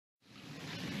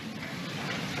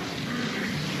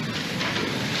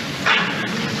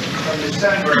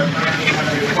December of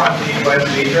 1920 when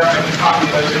the German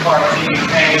Communist Party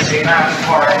became a mass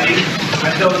party,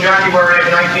 until January of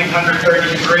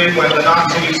 1933 when the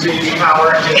Nazis seized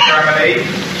power in Germany.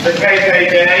 The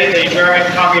KKK, the German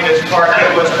Communist Party,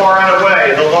 was far and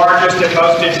away the largest and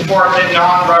most important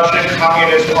non-Russian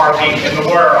communist party in the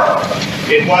world.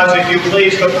 It was, if you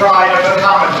please, the pride of the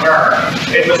Comintern.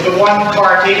 It was the one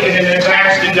party in an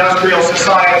advanced industrial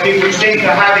society which seemed to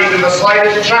have even the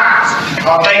slightest chance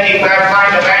of making that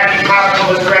kind of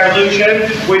anti-capitalist revolution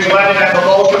which Lenin and the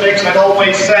Bolsheviks had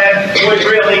always said would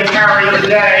really carry the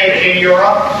day in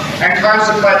Europe. And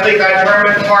consequently, that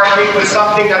German party was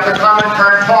something that the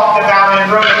Comintern talked about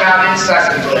and wrote about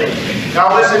incessantly. Now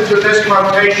listen to this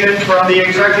quotation from the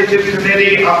Executive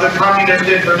Committee of the Communist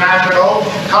International,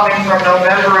 coming from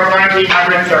November of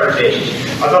 1930.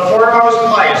 The foremost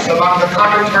place among the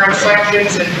Comintern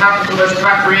sections in capitalist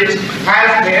countries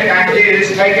has been and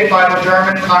is taken by the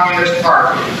German Communist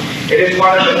Party. It is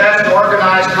one of the best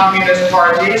organized communist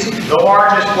parties, the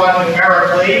largest one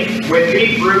numerically, with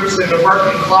deep roots in the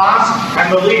working class and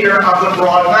the leader of the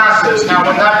broad masses. Now,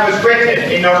 when that was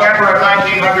written in November of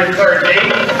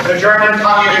 1930, the German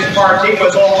Communist Party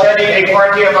was already a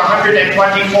party of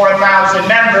 124,000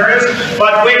 members,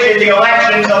 but which in the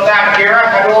elections of that era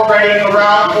had already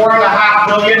around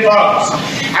 4.5 million votes.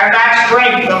 And that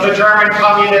strength of the German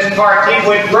Communist Party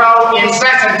would grow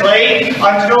incessantly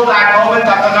until that moment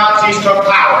that the Nazis took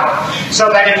power. So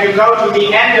that if you go to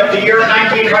the end of the year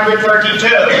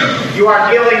 1932, you are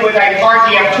dealing with a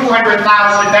party of 200,000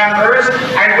 members,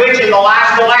 and which in the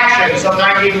last elections of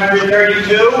 1932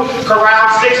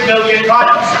 corralled 6 million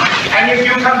votes. And if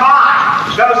you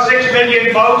combine those 6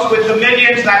 million votes with the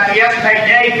millions that the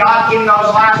SPD got in those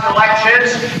last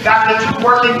elections, that the two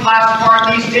working class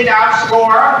parties did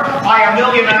outscore by 1.5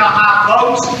 million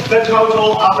votes the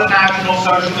total of the National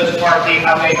Socialist Party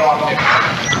of Adolf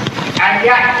Hitler. And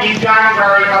yet, in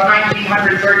January of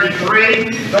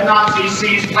 1933, the Nazis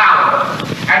seized power.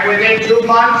 And within 2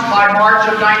 months, by March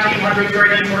of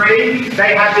 1933,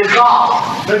 they had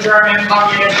dissolved the German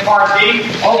Communist Party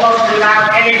almost without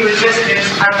any resistance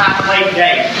at that late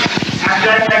date. And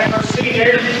then they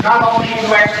proceeded not only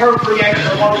to expropriate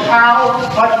the locale,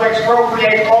 but to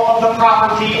expropriate all of the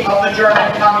property of the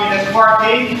German Communist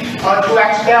Party, to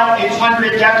expel its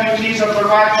 100 deputies of the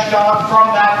Reichstag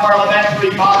from that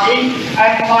parliamentary body,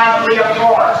 and finally, of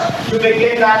course, to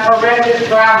begin that horrendous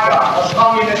roundup of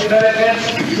communist militants,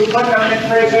 to put them in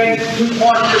prison, to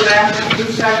torture them, to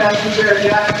send them to their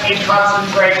death in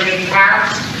concentration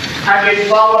camps. And it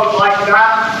followed like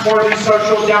that for the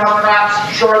Social Democrats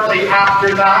shortly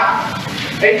after that.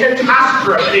 A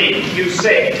catastrophe, you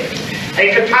see. A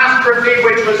catastrophe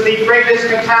which was the greatest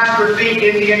catastrophe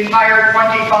in the entire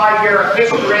 25-year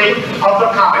history of the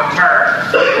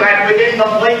Comintern. That within the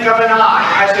blink of an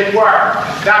eye, as it were,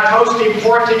 that most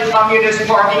important communist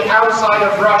party outside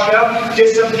of Russia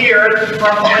disappeared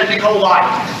from political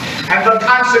life. And the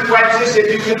consequences,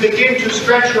 if you can begin to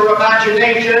stretch your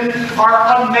imagination,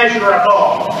 are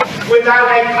unmeasurable.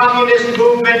 Without a communist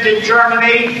movement in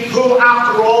Germany, who,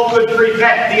 after all, could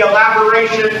prevent the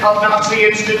elaboration of Nazi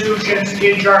institutions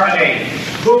in Germany?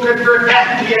 Who could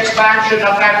prevent the expansion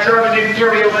of that German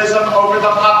imperialism over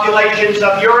the populations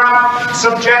of Europe,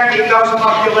 subjecting those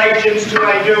populations to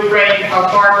a new reign of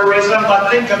barbarism?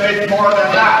 But think of it more than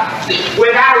that.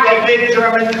 Without a big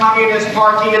German Communist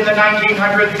Party in the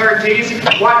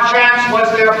 1930s, what chance was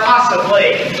there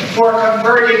possibly for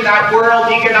converting that world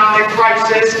economic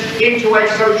crisis into a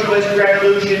socialist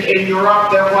revolution in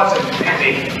Europe? There wasn't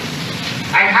any.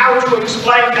 And how to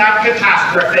explain that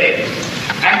catastrophe?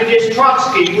 And it is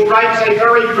Trotsky who writes a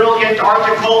very brilliant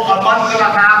article a month and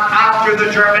a half after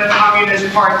the German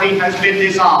Communist Party has been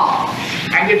dissolved.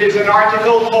 And it is an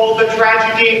article called The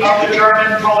Tragedy of the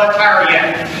German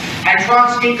Proletariat. And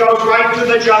Trotsky goes right to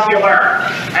the jugular.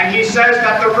 And he says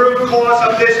that the root cause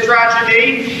of this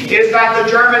tragedy is that the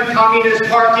German Communist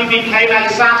Party became a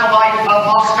satellite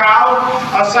of Moscow,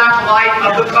 a satellite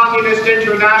of the Communist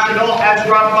International as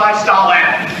run by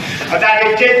Stalin. That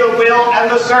it did the will and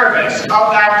the service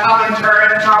of that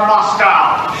Comintern from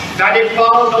Moscow. That it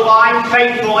followed the line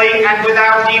faithfully and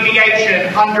without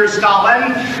deviation under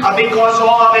Stalin, because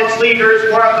all of its leaders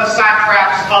were the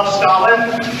satraps of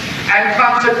Stalin. And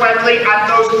consequently, at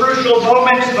those crucial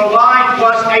moments, the line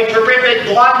was a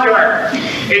terrific blunder.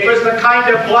 It was the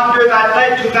kind of blunder that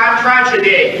led to that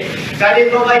tragedy, that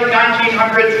in the late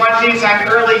 1920s and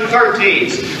early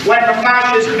 30s, when the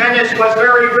fascist menace was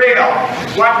very real,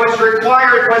 what was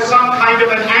required was some kind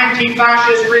of an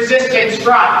anti-fascist resistance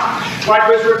front. What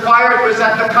was required was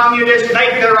that the communists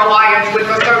make their alliance with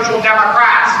the Social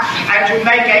Democrats and to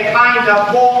make a kind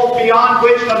of wall beyond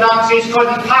which the Nazis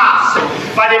couldn't pass.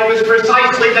 But it was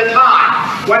precisely the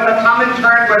time when the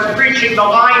Comintern was preaching the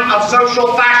line of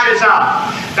social fascism,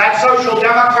 that Social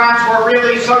Democrats were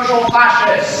really social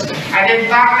fascists. And in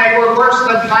fact, they were worse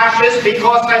than fascists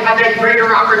because they had a greater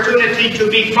opportunity to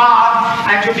befog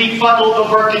and to befuddle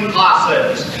the working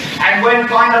classes. And when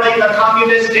finally the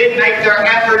communists did make their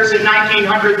efforts in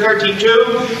 1932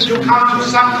 to come to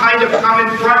some kind of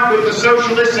common front with the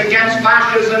socialists against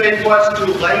fascism, it was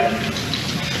too late.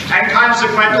 And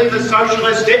consequently, the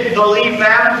socialists didn't believe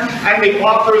them, and the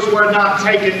authors were not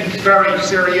taken very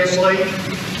seriously.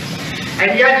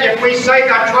 And yet, if we say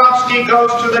that Trotsky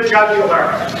goes to the jugular,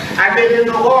 and that in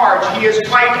the large he is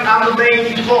quite on the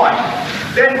main point,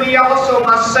 then we also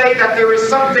must say that there is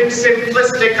something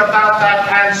simplistic about that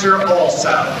answer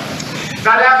also.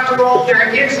 That after all,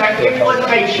 there is an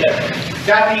implication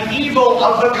that the evil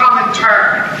of the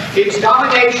Comintern, its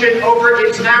domination over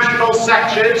its national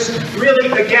sections, really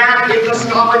began in the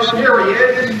Stalin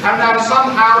period, and that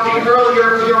somehow the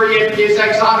earlier period is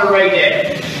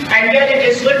exonerated. And yet it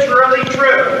is literally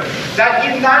true that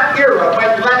in that era,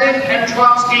 when Lenin and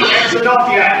Trotsky and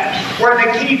Zinoviev were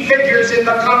the key figures in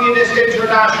the Communist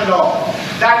International,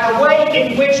 that the way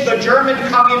in which the German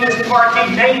Communist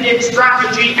Party made its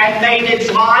strategy and made its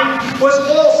line was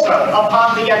also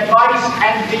upon the advice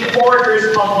and the orders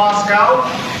of Moscow,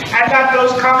 and that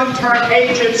those Comintern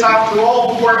agents, after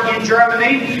all, who were in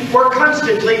Germany, were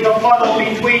constantly the funnel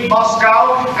between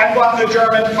Moscow and what the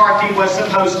German party was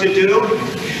supposed to do.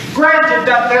 Granted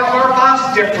that there are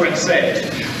vast differences.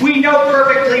 We know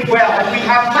perfectly well, and we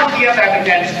have plenty of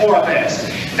evidence for this,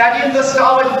 that in the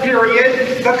Stalin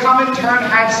period, the Comintern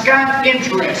had scant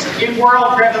interest in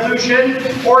world revolution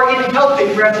or in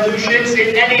helping revolutions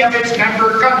in any of its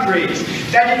member countries.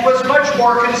 That it was much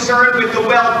more concerned with the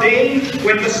well-being,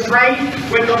 with the strength,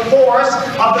 with the force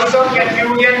of the Soviet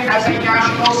Union as a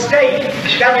national state.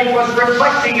 That it was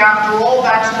reflecting, after all,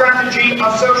 that strategy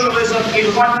of socialism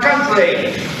in one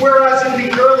country. Whereas in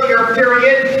the earlier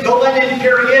period, the Lenin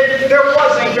period, there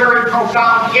was a very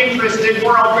profound interest in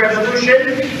world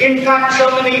revolution. In fact, so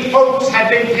many hopes had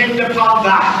been pinned upon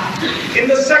that. In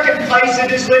the second place,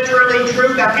 it is literally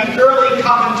true that the early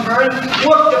Comintern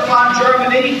looked upon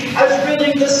Germany as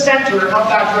really the center of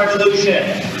that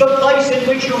revolution, the place in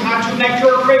which you had to make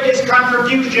your greatest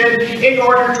contribution in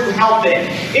order to help it.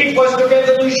 It was the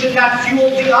revolution that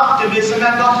fueled the optimism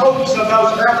and the hopes of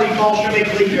those early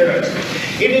Bolshevik leaders.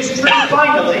 It is true,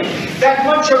 finally, that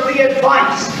much of the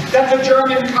advice that the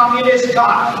German communists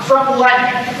got from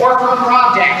Lenin or from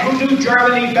Radek, who knew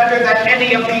Germany better than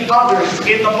any of the others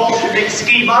in the Bolshevik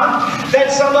schema,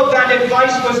 that some of that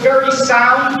advice was very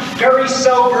sound, very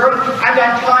sober, and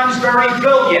at times very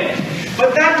brilliant.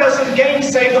 But that doesn't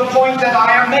gainsay the point that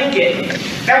I am making,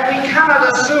 that we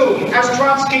cannot assume, as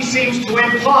Trotsky seems to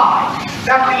imply,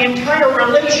 that the entire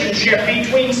relationship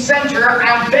between center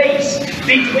and base,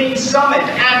 between summit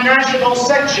and national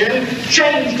section,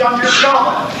 changed under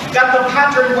Stalin, that the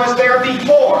pattern was there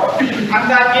before, and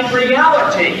that in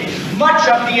reality, much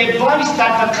of the advice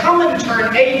that the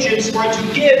Comintern agents were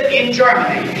to give in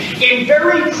Germany in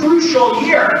very crucial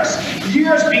years,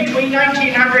 years between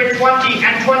 1920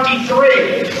 and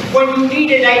 23, when you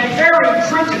needed a very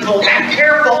critical and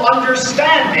careful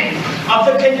understanding of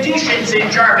the conditions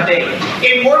in Germany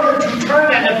in order to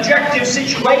turn an objective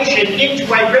situation into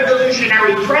a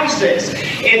revolutionary crisis.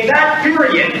 In that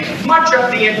period, much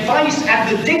of the advice and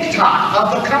the diktat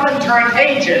of the Comintern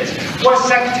agents was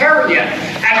sectarian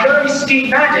and very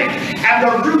schematic, and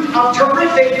the root of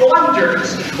terrific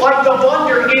blunders, like the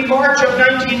blunder in March of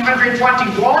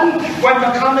 1921, when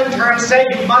the Comintern said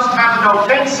you must have an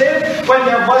offensive when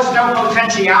there was no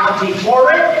potentiality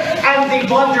for it, and the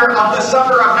blunder of the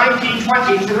summer of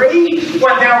 1923,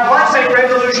 when there was a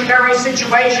revolutionary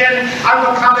situation and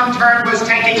the Comintern was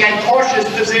taking a cautious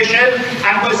position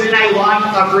and was in a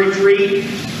line of retreat.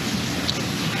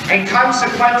 And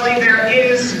consequently, there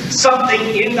is something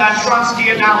in that Trotsky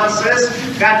analysis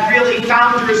that really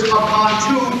founders upon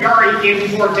two very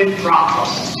important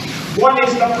problems. One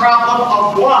is the problem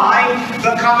of why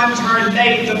the Comintern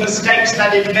made the mistakes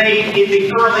that it made in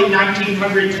the early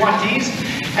 1920s,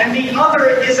 and the other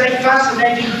is a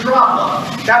fascinating problem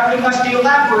that we must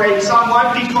elaborate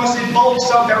somewhat because it bulks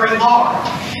so very large.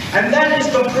 And that is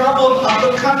the problem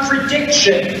of the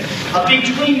contradiction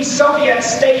between Soviet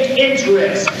state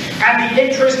interests and the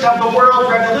interest of the world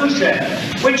revolution,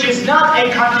 which is not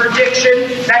a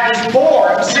contradiction that is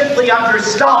born simply under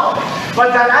Stalin,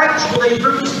 but that actually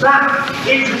roots back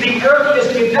into the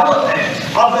earliest development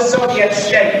of the Soviet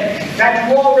state, that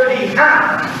you already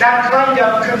have that kind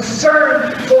of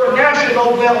concern for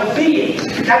national well-being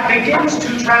that begins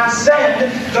to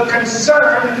transcend the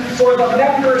concern for the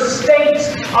member states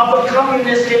of the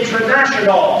Communist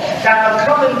International, that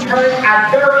the Comintern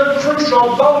at very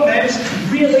crucial moments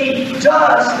really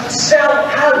does sell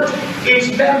out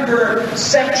its member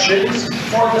sections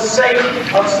for the sake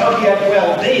of Soviet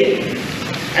well-being.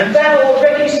 And that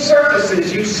already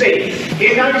surfaces, you see,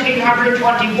 in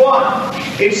 1921.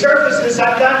 It surfaces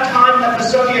at that time that the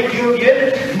Soviet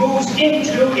Union moves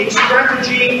into its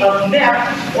strategy of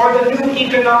NEP, or the new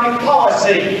economic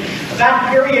policy. That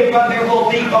period when there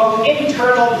will be both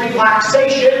internal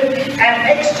relaxation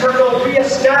and external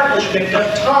reestablishment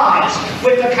of ties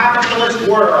with the capitalist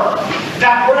world.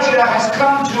 That Russia has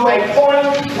come to a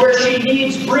point where she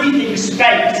needs breathing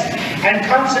space, and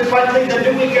consequently the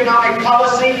new economic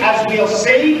policy, as we'll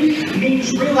see,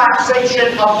 means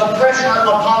relaxation of the pressure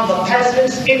upon the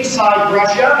peasants inside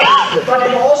Russia, but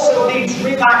it also means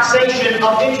relaxation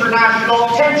of international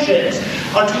tensions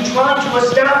to try to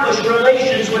establish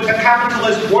relations with the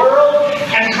capitalist world,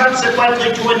 and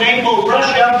consequently to enable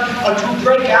Russia to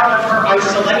break out of her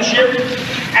isolation.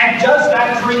 And does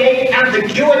that create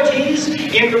ambiguities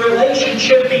in the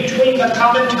relationship between the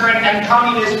Comintern and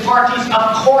Communist parties?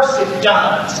 Of course it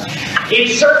does.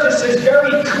 It surfaces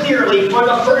very clearly for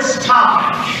the first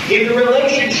time in the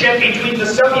relationship between the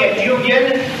Soviet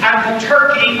Union and the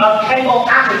Turkey of Kemal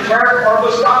Atatürk or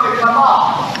Mustafa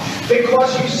Kemal.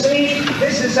 Because you see,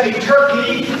 this is a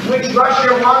Turkey which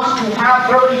Russia wants to have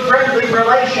very friendly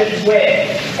relations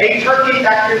with. A Turkey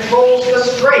that controls the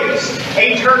straits.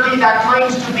 A Turkey that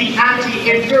claims to be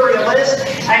anti-imperialist,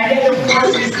 and yet of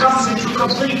course it comes into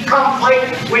complete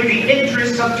conflict with the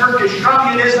interests of Turkish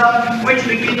communism, which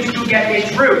begins to get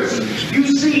its roots. You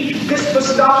see, this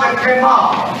Mustafa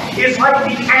Kemal is like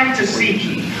the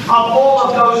antecedent of all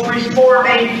of those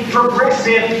reforming,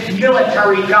 progressive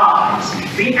military guys.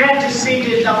 The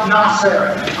antecedent of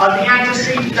Nasser, the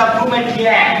antecedent of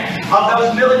Boumediene, of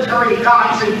those military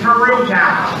guys in Peru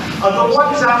now, the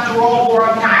ones, after all, who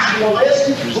are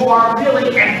nationalists, who are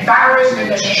really embarrassed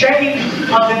and ashamed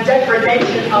of the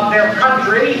degradation of their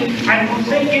country, and who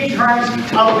think in terms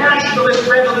of nationalist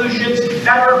revolutions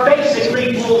that are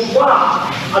basically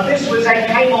bourgeois. This was a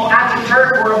Kemal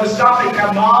Atatürk or a Mustafa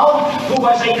Kemal, who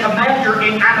was a commander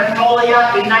in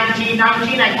Anatolia in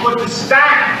 1919 and couldn't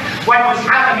stand what was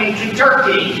happening to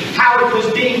Turkey, how it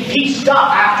was being pieced up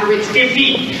after its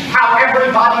defeat, how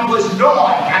everybody was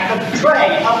gnawing at the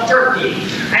betrayal of Turkey,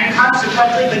 and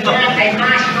consequently began a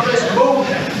nationalist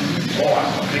movement.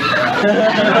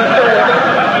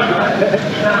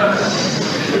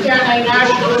 Began a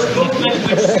nationalist movement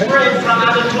which spread from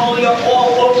Anatolia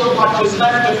all over what was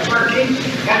left of Turkey,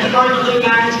 and finally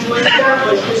managed to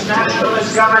establish this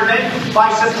nationalist government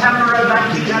by September of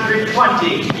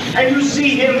 1920. And you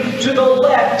see him to the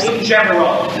left in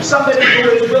general, somebody who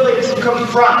is willing to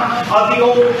confront the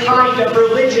old kind of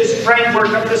religious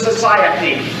framework of the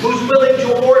society, who's willing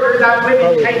to order that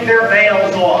women take their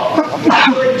veils off,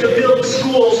 who's willing to build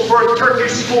schools for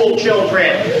Turkish school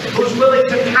children, who's willing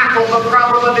to tackle the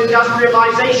problem of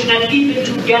industrialization and even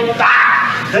to get back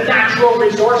the natural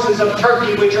resources of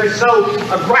Turkey, which are so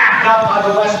grabbed up by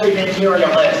the Western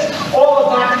imperialists. All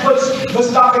of that puts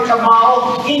Mustafa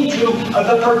Kemal into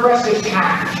the progressive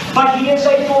camp. But he is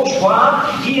a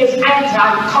bourgeois, he is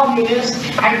anti-communist,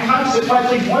 and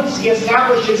consequently, once he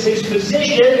establishes his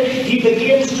position, he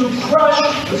begins to crush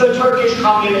the Turkish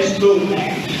communist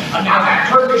movement. Now, that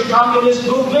Turkish communist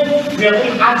movement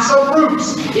really had some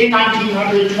roots in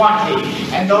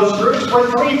 1920, and those roots were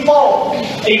threefold.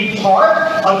 In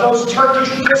part, those Turkish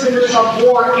prisoners of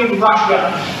war in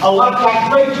Russia, like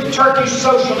that great Turkish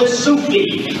socialist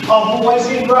Sufi, who was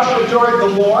in Russia during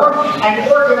the war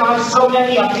and organized so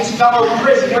many of his fellow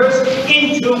prisoners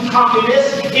into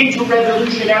communists, into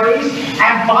revolutionaries,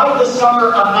 and by the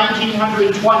summer of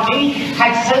 1920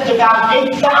 had sent about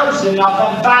 8,000 of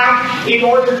them back in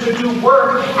order to do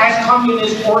work as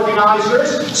communist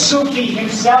organizers. Sufi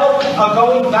himself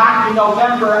going back in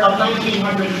November of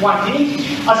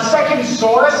 1920. A second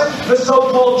source, the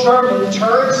so-called German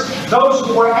Turks, those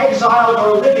who were exiled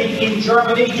or living in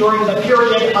Germany during the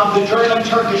period of the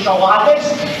German-Turkish alliance,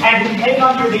 and who came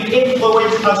under the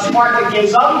influence of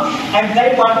Spartakism, and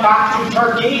they went back to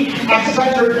Turkey and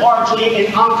centered largely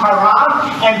in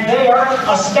Ankara, and there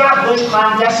established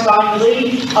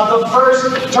clandestinely the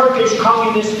first Turkish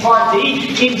communist Communist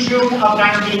Party in June of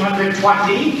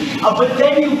 1920, but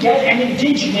then you get an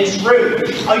indigenous route.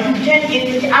 You get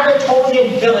in the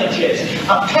Anatolian villages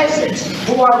peasants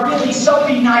who are really so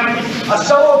benighted,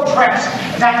 so oppressed,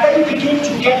 that they begin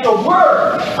to get the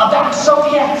word about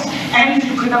Soviets. And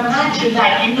you can imagine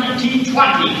that in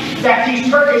 1920, that these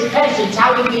Turkish peasants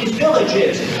out in these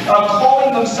villages,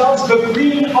 calling themselves the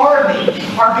Green Army,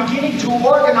 are beginning to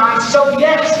organize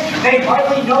Soviets. They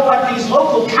hardly know what these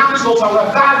local councils are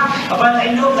about, but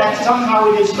they know that somehow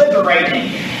it is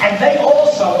liberating. And they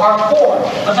also are for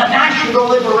the national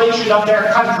liberation of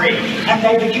their country. And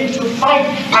they begin to fight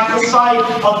at the side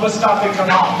of Mustafa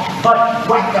Kemal. But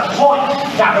at the point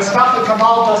that Mustafa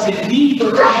Kemal doesn't need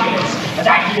the communists,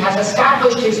 that he has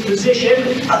established his position,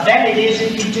 then it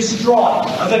is to destroy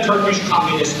the Turkish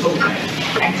communist movement.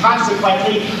 And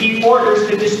consequently, he orders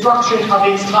the destruction of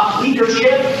its top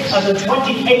leadership. On the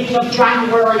 28th of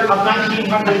January of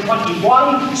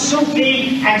 1921,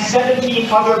 Sufi and 17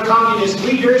 other communist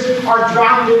leaders are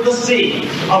drowned in the sea,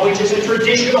 which is a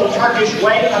traditional Turkish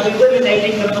way of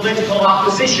eliminating the political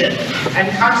opposition.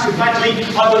 And consequently,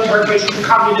 the Turkish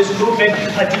communist movement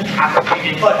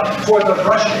decapitated. But for the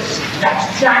Russians,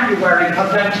 that's January of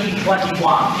 1921.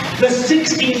 The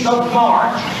 16th of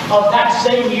March of that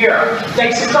same year,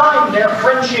 they signed their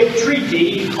friendship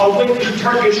treaty with the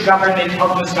Turkish government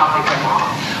of Mustafa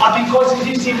Kemal, because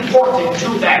it is important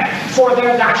to them, for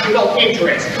their national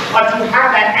interest, to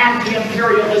have an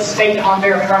anti-imperialist state on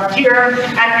their frontier,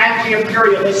 an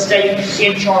anti-imperialist state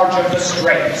in charge of the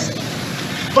straits.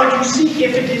 But you see,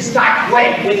 if it is that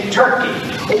way with Turkey,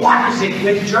 what is it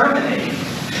with Germany?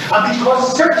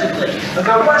 Because certainly the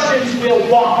Russians will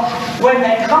want, when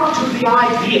they come to the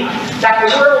idea that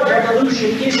the world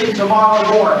revolution isn't tomorrow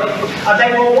morning,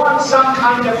 they will want some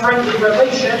kind of friendly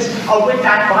relations with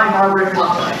that Weimar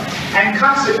Republic. And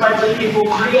consequently, it will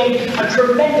create a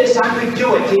tremendous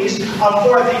ambiguities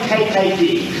for the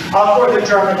KKD, for the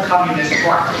German Communist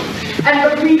Party.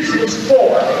 And the reasons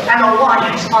for an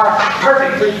alliance are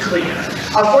perfectly clear.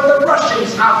 For the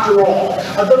Russians, after all,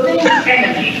 the main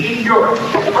enemy in Europe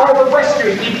are the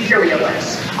Western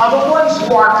imperialists, the ones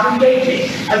who are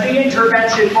creating the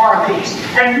intervention armies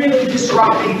and really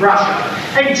disrupting Russia.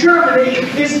 And Germany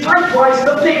is likewise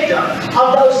the victim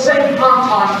of those same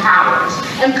Entente powers,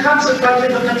 and consequently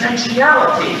the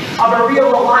potentiality of a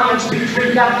real alliance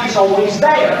between them is always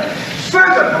there.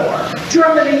 Furthermore,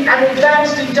 Germany, an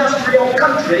advanced industrial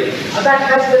country that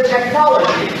has the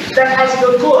technology, that has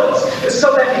the goods,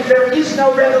 so that if there is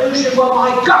no revolution, well,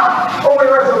 my God,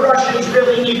 where are the Russians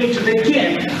really even to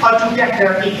begin to get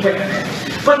their equipment?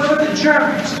 But for the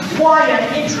Germans, why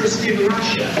an interest in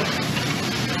Russia?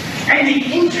 And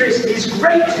the interest is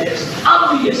greatest,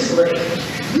 obviously,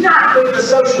 not with the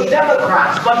Social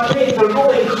Democrats, but with the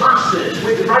ruling classes,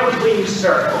 with right-wing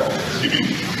circles.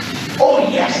 Oh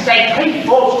yes, they hate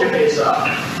Bolshevism,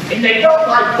 and they don't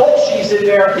like Bolsheviks in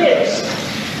their midst.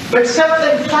 But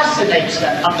something fascinates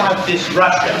them about this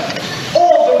Russia.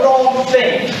 All the wrong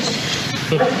things.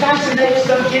 What fascinates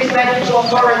them is that it's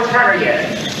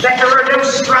authoritarian, that there are no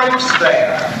stripes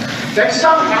there. That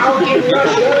somehow in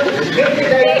Russia, maybe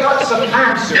they got some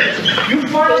answers. You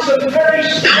find some very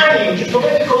strange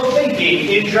political thinking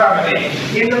in Germany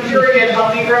in the period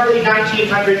of the early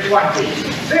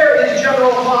 1920s. There is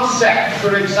General von Seck,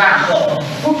 for example,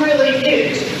 who really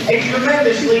is a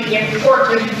tremendously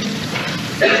important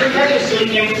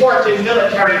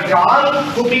military guy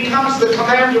who becomes the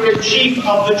commander-in-chief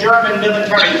of the German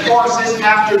military forces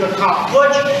after the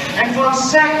Putsch. And von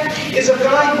Seck is a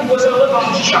guy who was a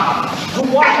revanchist, who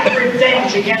wanted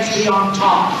revenge against the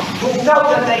Entente, who felt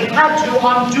that they had to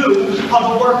undo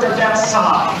the work of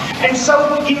Versailles. And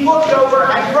so he looked over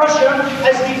at Russia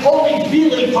as the only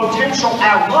really potential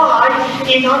ally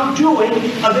in undoing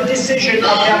the decision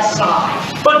of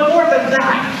Versailles. But more than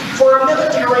that, for a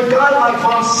military guy like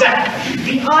von Seck,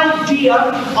 the idea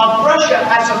of Russia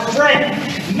as a friend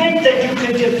meant that you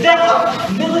could develop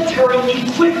military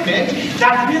equipment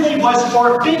that really was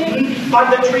forbidden by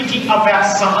the Treaty of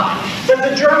Versailles. That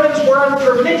the Germans weren't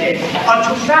permitted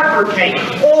to fabricate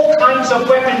all kinds of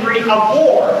weaponry of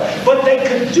war, but they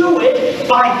could do it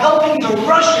by helping the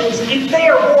Russians in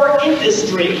their war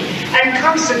industry, and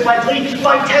consequently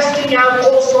by testing out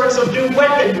all sorts of new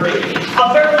weaponry.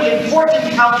 A very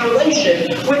important calculation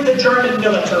with the German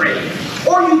military.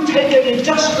 Or you take an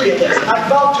industrialist like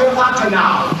Walter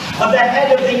Rathenau, the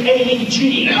head of the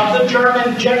AEG, of the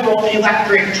German General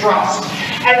Electric Trust,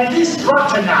 And this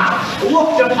Rathenau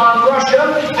looked upon Russia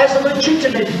as a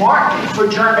legitimate market for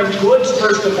German goods,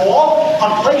 first of all,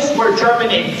 a place where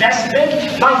German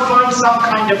investment might find some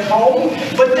kind of home.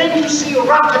 But then you see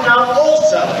Rathenau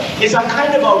also is a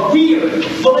kind of a weird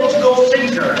political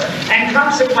thinker. And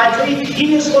consequently,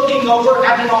 he is looking over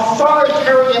at an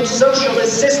authoritarian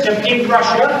socialist system in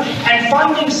Russia and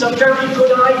finding some very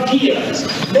good ideas.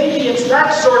 Maybe it's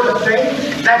that sort of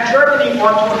thing that Germany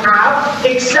ought to have,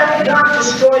 except not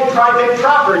destroy private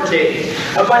property,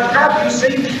 but have, you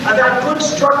see, that good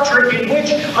structure in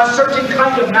which a certain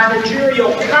kind of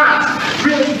managerial caste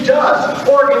really does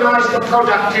organize the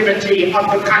productivity of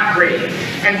the country.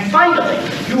 And finally,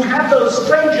 you have those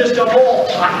strangest of all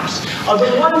types,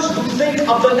 the ones who think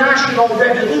of the national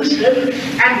revolution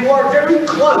and who are very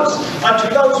close to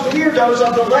those weirdos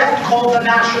of the left called the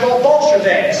National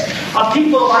Bolsheviks,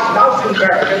 people like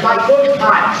Laufenberg and like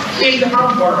Guggenheim in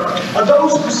Hamburg,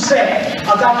 those who say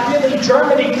that really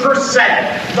Germany per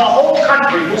se, the whole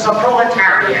country was a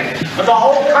proletariat. The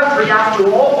whole country,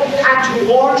 after all, had to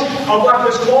launch what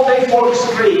was called a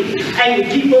Volkskrieg, a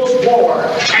people's war,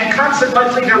 and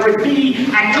consequently there would be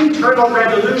an internal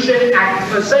revolution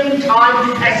at the same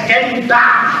time as getting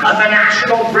back the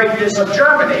national greatness of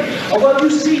Germany. Well, you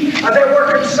see, there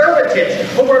were conservatives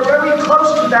who were very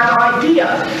close to that idea.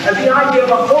 The idea of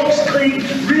a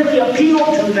Volkskrieg really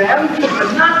appealed to them,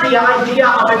 not the idea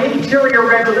of an interior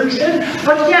revolution,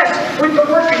 but yes, with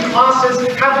the working classes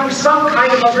having some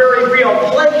kind of a very real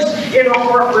place in a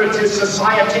corporatist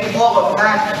society. All of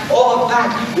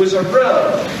that was a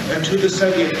road to the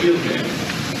Soviet Union.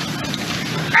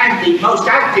 And the most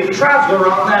active traveler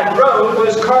on that road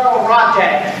was Karl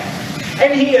Radek.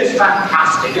 And he is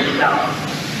fantastic, you know.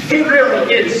 He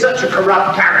really is such a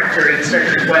corrupt character in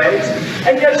certain ways,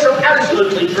 and yet so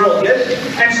absolutely brilliant,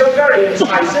 and so very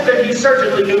incisive, and he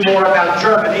certainly knew more about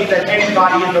Germany than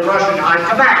anybody in the Russian high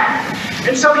command.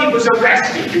 And so he was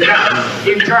arrested, you know,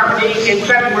 in Germany in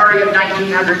February of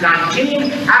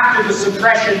 1919, after the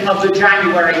suppression of the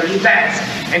January events.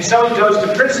 And so he goes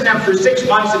to prison, and for 6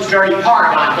 months it's very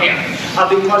hard on him,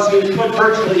 because he is put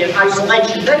virtually in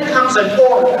isolation. Then comes an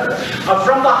order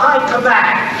from the high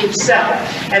command itself,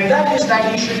 and that is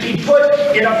that he should be put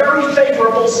in a very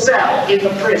favorable cell in the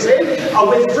prison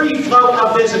with free flow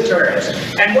of visitors.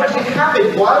 And what had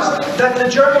happened was that the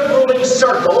German ruling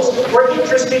circles were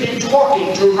interested in talking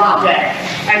to Radek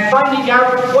and finding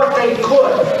out what they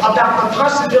could about the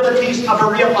possibilities of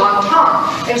a real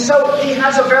entente. And so he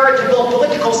has a veritable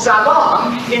political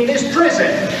salon in this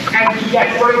prison. And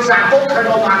yet, for example,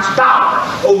 Colonel Max Bauer,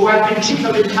 who had been chief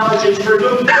of intelligence for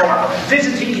Ludendorff,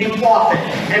 visiting him often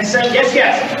and saying,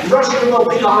 yes, Russia will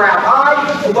be our ally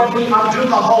when we undo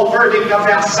the whole verdict of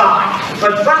Versailles.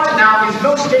 But Rathenau is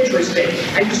most interesting.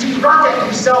 And you see, Radek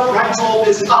himself writes all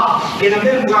this up in a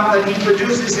memoir that he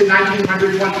produces in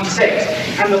 1926.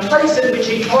 And the place in which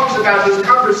he talks about his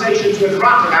conversations with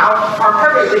Rathenau are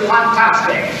perfectly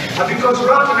fantastic. Because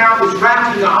Rathenau is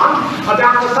ranting on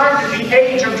about the fact that the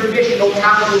age of traditional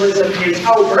capitalism is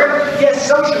over. Yes,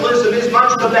 socialism is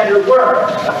much the better word.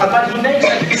 But he makes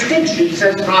a distinction,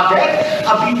 says Radek,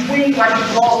 between what he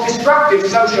calls destructive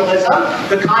socialism,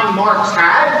 the kind Marx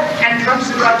had, and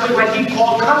consequently what he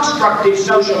called constructive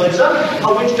socialism,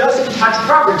 which doesn't touch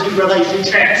property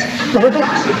relationships.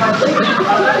 Consequently,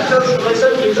 that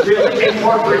socialism is really a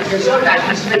corporatism that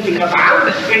he's thinking about,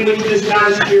 in which this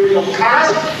managerial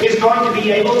caste is going to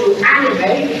be able to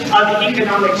animate the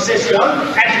economic system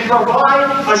and to provide,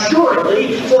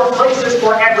 assuredly, for places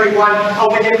for everyone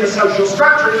within the social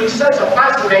structure. He says a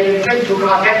fascinating thing to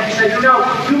Radek. He said, you know,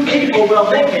 you people will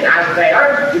make it out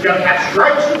there. You don't have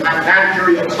strikes, you have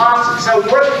managerial class and so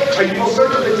forth, but you will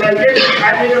certainly make it.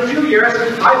 And in a few years,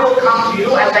 I will come to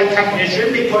you as a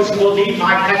technician because you will need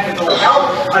my technical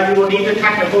help. You will need the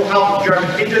technical help of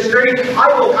German industry.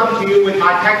 I will come to you with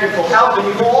my technical help, and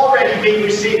you will already be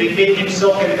receiving me in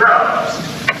silken robes.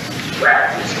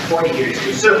 Well, it's 40 years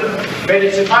too soon, but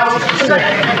it suffices to say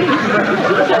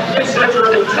it's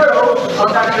literally true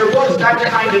that there was that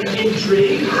kind of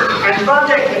intrigue, and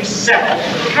Radek himself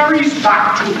carries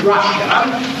back to Russia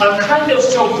a kind of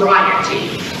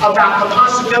sobriety about the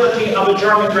possibility of a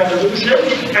German revolution,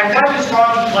 and that is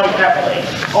going to play heavily.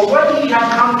 When he had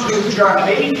come to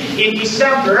Germany in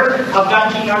December of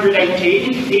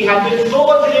 1918, he had been full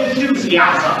of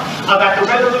enthusiasm that the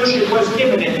revolution was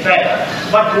imminent there.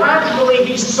 But gradually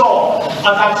he saw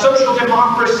that social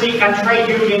democracy and trade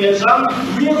unionism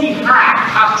really had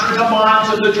capture the minds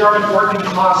of the German working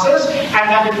classes, and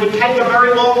that it would take a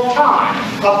very long time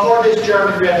for this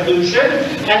German revolution.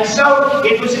 And so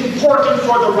it was important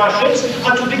for the Russians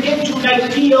to begin to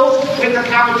make deals with the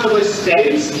capitalist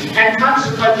states, and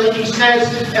consequently, he says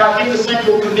in the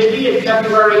Central Committee in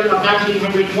February of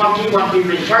 1920, when he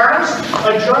returns,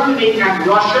 Germany and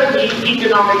Russia need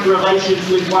economic relations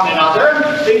with one another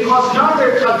because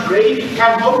neither country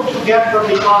can hope to get from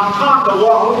the Entente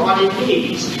alone what it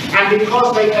needs, and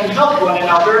because they can help one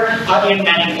another in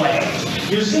many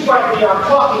ways. You see what we are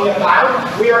talking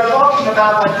about? We are talking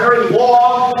about a very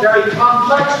long, very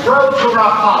complex road to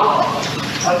Rapallo.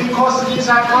 Because it is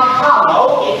at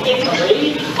Rapallo in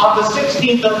Italy on the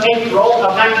 16th of April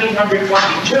of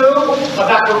 1922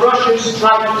 that the Russians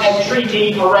strike a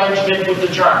treaty arrangement with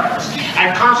the Germans,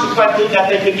 and consequently that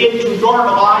they begin to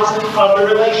normalize the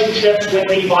relationships with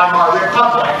the Weimar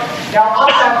Republic. Now on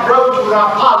that road to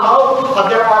Rapallo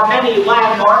there are many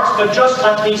landmarks, but just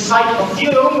let me cite a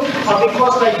few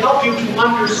because they help you to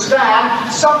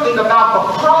understand something about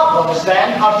the problems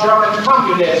then of German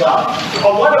communism.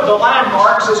 One of the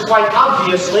landmarks is quite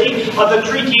obviously the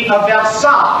Treaty of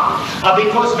Versailles,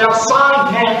 because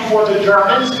Versailles meant for the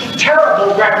Germans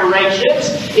terrible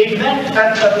reparations. It meant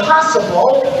the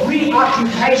possible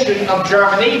reoccupation of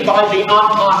Germany by the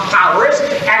Entente powers,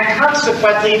 and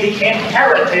consequently the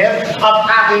imperative of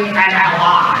having an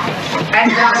ally.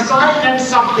 And Versailles meant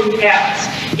something else.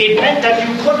 It meant that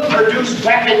you couldn't produce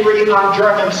weaponry on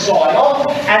German soil,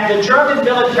 and the German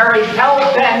military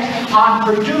hell-bent on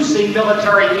producing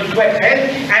military equipment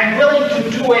and willing to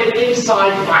do it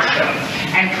inside Russia.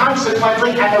 And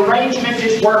consequently, an arrangement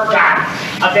is worked out.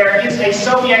 There is a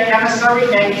Soviet emissary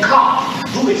named Koch,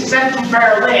 who is sent to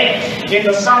Berlin in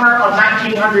the summer of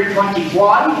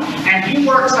 1921, and he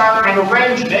works out an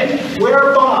arrangement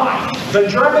whereby the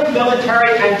German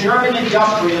military and German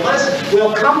industrialists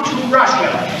will come to Russia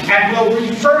and will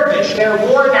refurbish their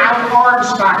worn-out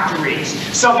arms factories,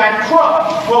 so that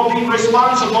Krupp will be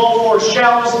responsible for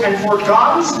shells and for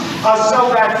guns,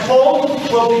 so that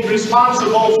Foch will be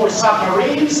responsible for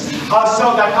submarines,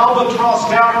 so that Albatross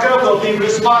Werke will be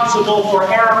responsible for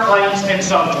airplanes, and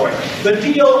so forth. The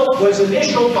deal was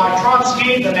initialed by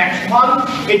Trotsky the next month.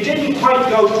 It didn't quite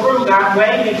go through that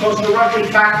way because the Russian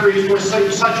factories were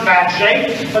in such bad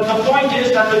shape, but the point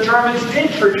is that the Germans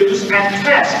did produce and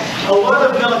test a lot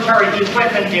of military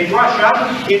equipment in Russia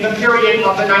in the period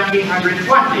of the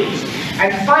 1920s.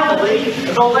 And finally,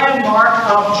 the landmark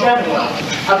of Genoa.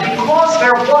 Because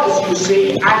there was, you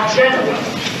see, at Genoa,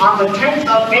 on the 10th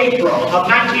of April of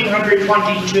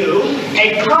 1922,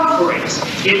 a conference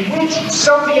in which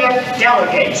Soviet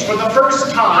delegates, for the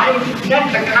first time,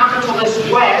 met the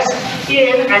capitalist West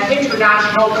in an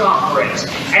international conference.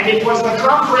 And it was the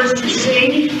conference to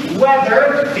see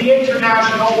whether the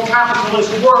international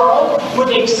capitalist world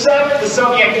would accept the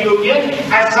Soviet Union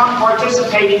as some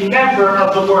participating member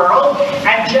of the world.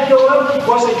 And Genoa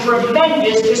was a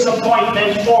tremendous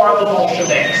disappointment for the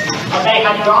Bolsheviks. They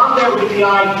had gone there with the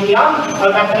idea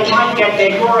that they might get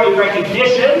de jure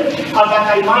recognition,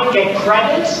 that they might get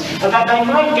credits, that they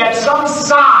might get some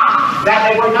sign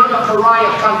that they were not a pariah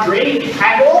country,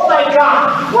 and all they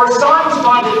got were signs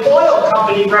by the oil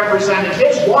company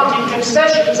representatives wanting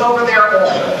concessions over their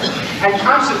oil. And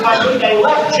consequently, they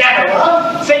left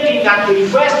Genoa thinking that the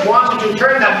West wanted to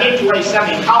turn them into a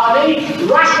semi-colony,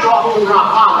 rushed off to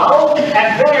Rapallo,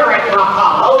 and there at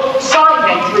Rapallo signed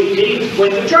a treaty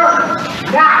with the Germans.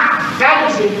 Now, that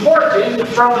is important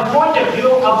from the point of view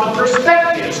of the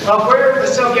perspectives of where the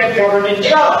Soviet government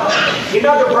goes. In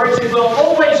other words, it will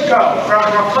always go from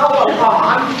Rapallo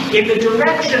on in the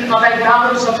direction of a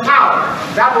balance of power.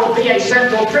 That will be a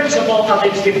central principle of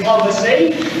its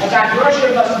diplomacy, that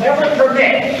Russia must never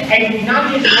permit a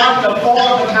united front of all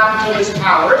of the capitalist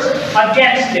powers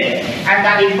against it, and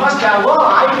that it must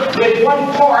ally with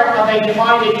one part of a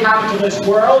divided capitalist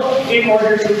world in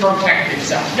order to protect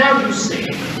itself. Now you see,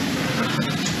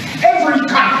 every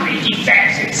country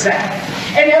defends itself.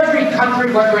 And every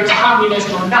country, whether it's communist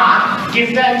or not,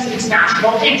 defends its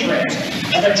national interest.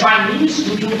 And the Chinese,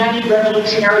 who do many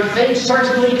revolutionary things,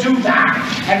 certainly do that.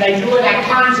 And they do it at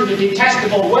times in a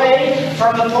detestable way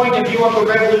from the point of view of the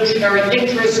revolutionary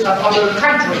interests of other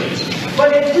countries.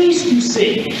 But at least, you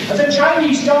see, the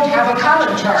Chinese don't have a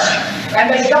common term, and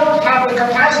they don't have the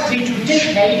capacity to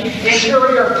dictate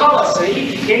interior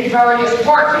policy in various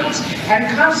parties. And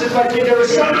consequently, there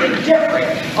is something different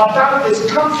about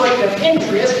this conflict of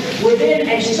interest within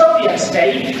a Soviet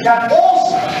state that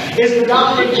also is the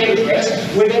dominant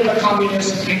interest within the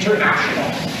Communist International.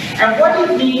 And what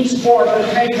it means for the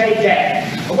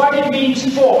PPD, What it means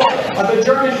for the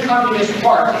German Communist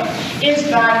Party is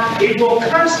that it will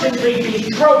constantly be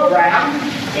programmed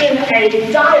in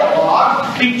a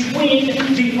dialogue between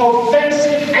the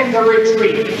offensive and the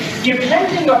retreat,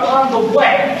 depending upon the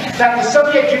way that the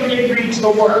Soviet Union reads the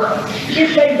world.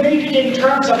 If they read it in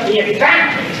terms of the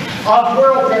advantage of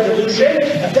world revolution,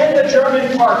 then the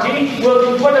German party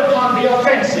will be put upon the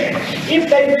offensive. If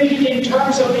they read it in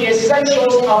terms of the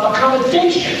essentials of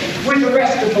accommodation with the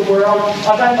rest of the world,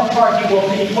 then the party will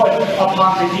be put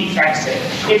upon the defensive.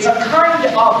 It's a kind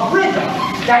of rhythm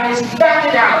that is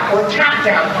batted out or tapped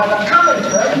out by the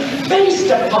Comintern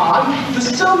based upon the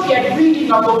Soviet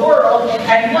reading of the world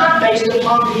and not based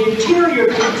upon the interior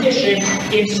condition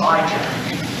inside Germany.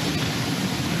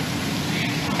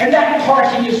 And that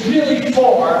party is really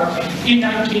formed in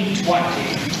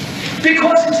 1920.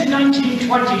 Because it's in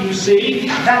 1920, you see,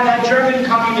 that the German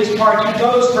Communist Party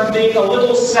goes from being a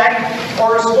little sect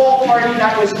or a small party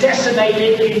that was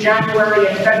decimated in January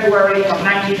and February of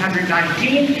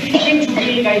 1919 into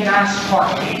being a mass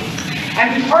party.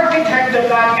 And the architect of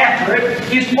that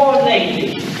effort is Paul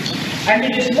Leahy. And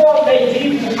it is Paul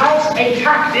Leahy who has a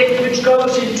tactic which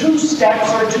goes in two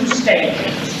steps or two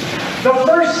stages. The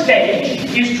first stage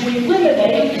is to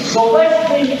eliminate the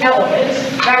left-wing elements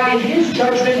that, in his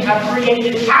judgment, have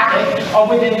created havoc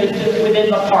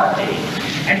within the party.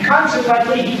 And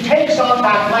consequently, he takes on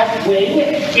that left wing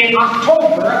in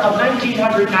October of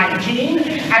 1919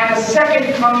 at the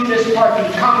Second Communist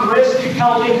Party Congress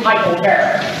held in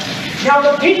Heidelberg. Now,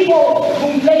 the people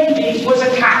whom Leahy was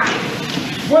attacking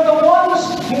were the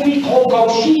ones whom we call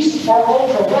gauchistes or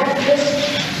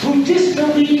ultra-leftists, who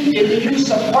disbelieved in the use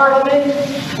of parliament,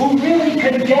 who really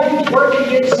condemned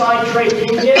working inside trade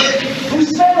unions, who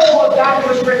said all of that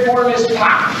was reformist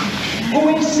power,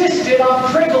 who insisted on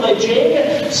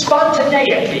privileging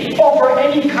spontaneity over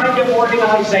any kind of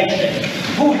organization,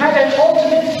 who had an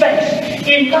ultimate faith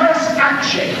in mass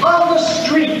action on the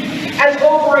street as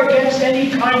over against any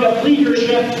kind of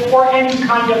leadership or any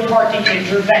kind of party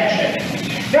intervention.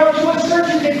 Now, to a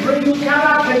certain degree, you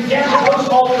cannot condemn those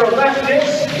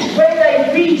ultra-leftists when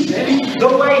they reason the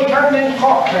way Hermann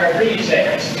Kocher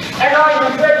reasons. And I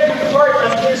have read part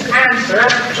of his answer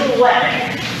to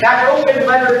Lenin, that open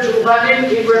letter to Lenin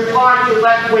in reply to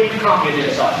left-wing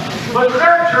communism. But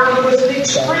Kocher was an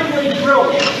extremely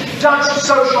brilliant Dutch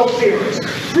social theorist,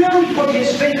 really put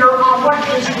his finger on what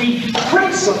is the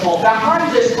principle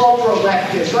behind this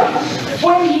ultra-leftism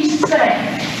when he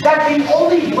said that the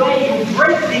only way you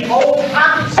break the old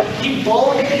habits of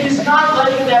people is not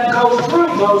letting them go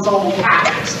through those old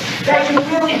habits. That you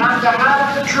really have to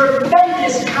have a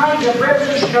tremendous kind of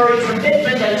revolutionary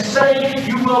commitment and say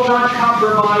you will not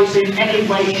compromise in any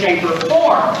way, shape, or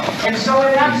form. And so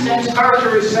in that sense,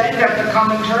 Carter is saying that the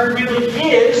Comintern really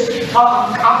is an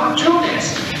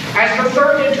opportunist. As the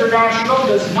Third International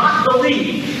does not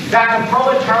believe that the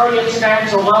proletariat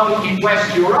stands alone in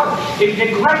West Europe, it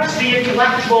neglects the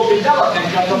intellectual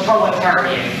development of the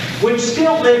proletariat, which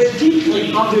still lives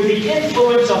deeply under the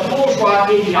influence of bourgeois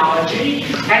ideology,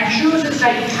 and chooses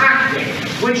a tactic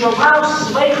which allows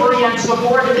slavery and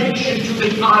subordination to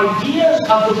the ideas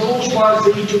of the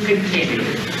bourgeoisie to continue.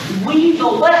 We, the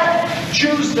left,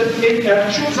 choose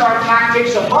our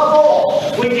tactics above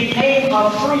all with the aim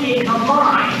of freeing the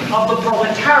mind of the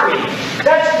proletariat.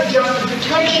 That's the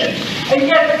justification. And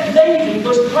yet, Lenin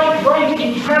was quite right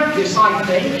in practice, I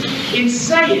think, in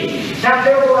saying that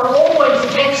there were always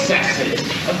excesses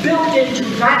built into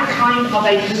that kind of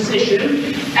a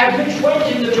position, and which went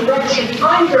in the direction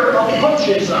either of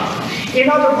putschism, in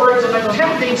other words, of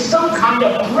attempting some kind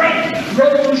of great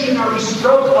revolutionary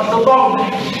stroke of the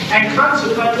moment, and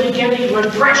consequently getting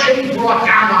repression brought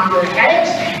down on your heads,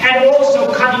 and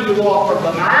also cutting you off from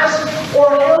the mass,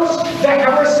 or else the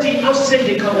heresy of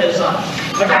syndicalism,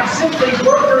 that simply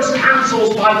workers'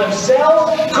 councils by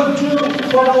themselves could do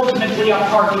what ultimately a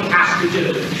party has to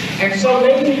do. And so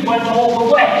Lenin went all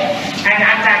the way. And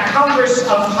at that Congress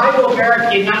of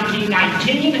Heidelberg in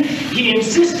 1919, he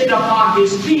insisted upon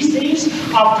his theses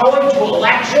of going to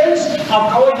elections,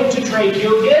 of going into trade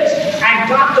unions, and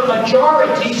got the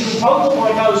majority to vote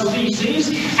for those theses,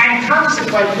 and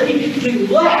consequently the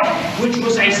left, which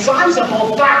was a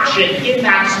sizable faction in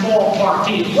that small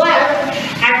party, left,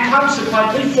 and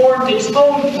consequently formed its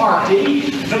own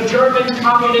party. The German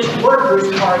Communist Workers'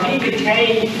 Party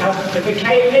became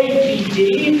APD,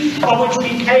 which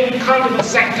became kind of a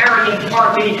sectarian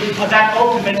party that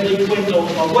ultimately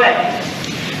dwindled away.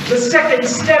 The second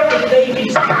step of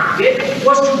Lenin's tactic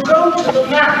was to go to the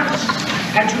mass.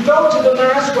 And to go to the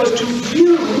mass was to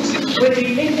fuse with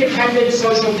the independent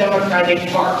Social Democratic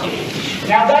Party.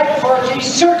 Now that party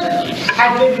certainly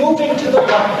had been moving to the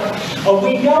left.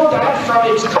 We know that from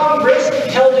its Congress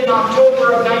held in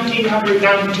October of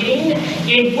 1919,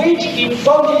 in which it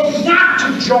voted not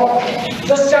to join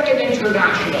the Second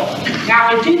International.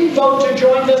 Now, it didn't vote to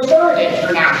join the Third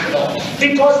International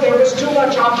because there was too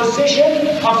much opposition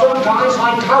from guys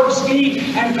like Kautsky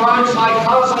and guys like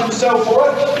Haas and so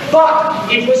forth,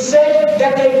 but it was said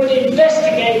that they would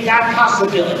investigate that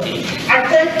possibility. At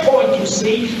that point, you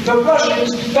see, the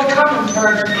Russians, the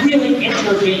Comintern, really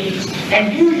intervenes.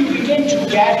 And here you begin to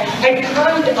get a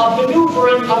kind of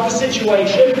maneuvering of the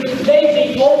situation,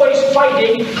 Navy always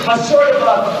fighting a sort of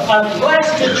a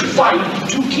last-ditch fight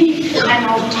to keep an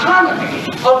autonomy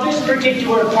of this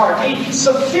particular party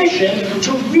sufficient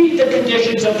to read the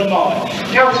conditions of the moment.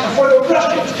 Now, for the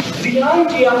Russians, the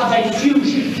idea of a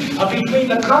fusion between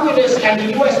the Communists and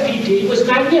the USPD was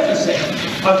magnificent.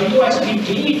 The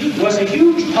USPD was a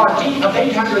huge party of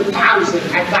 800,000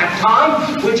 at that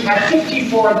time, which had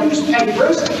 54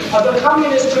 newspapers. The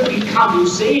Communists could become, you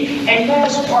see, a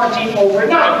mass party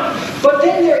overnight. But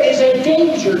then there is a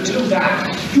danger to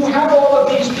that. You have all of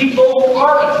these people who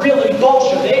aren't really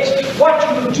Bolsheviks. What do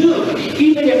you do,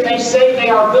 even if they say they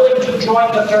are willing to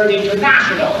join the Third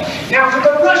International? Now, for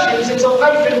the Russians, it's a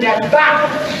life-and-death battle,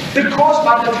 because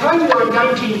by the time you're in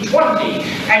 1920,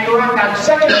 and you're at that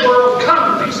Second World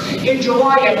Congress in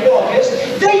July and August,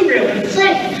 they really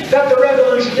think that the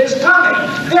revolution is coming.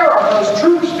 There are those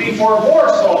troops before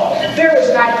Warsaw. There is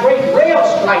that great rail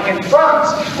strike in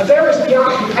France. There is the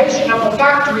occupation of the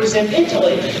factories in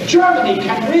Italy. Germany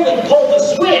can really pull the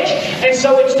switch, and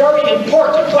so it's very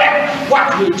important. Well,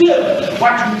 what do you do?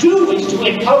 What you do is to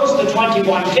impose the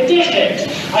 21 conditions.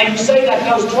 You say that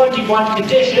those 21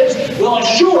 conditions will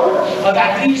assure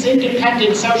that these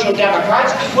independent social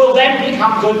democrats will then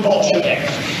become good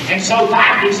Bolsheviks. And so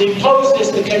that is imposed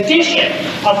as the condition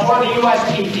for the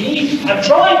USPD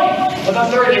joining the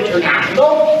Third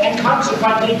International and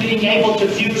consequently being able to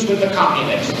fuse with the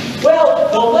communists. Well,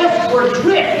 the leftward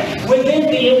drift within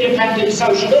the independent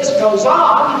socialists goes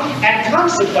on, and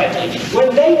consequently,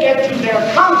 when they get to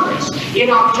their Congress in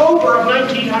October of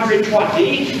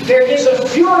 1920, there is a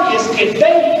furious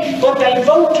debate, but they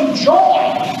vote to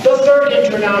join the Third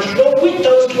International with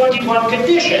those 21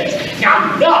 conditions.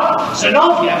 Now, you know,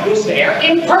 Zinoviev was there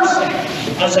in person.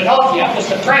 Zinoviev was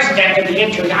the president of the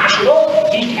International.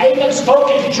 He came and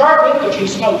spoke in German, which he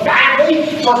spoke badly,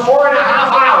 for 4.5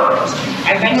 hours.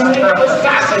 And they said it was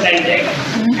fascinating.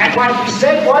 And what he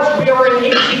said was, we are in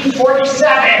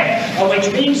 1847,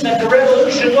 which means that the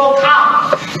revolution will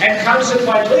come. And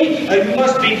consequently, you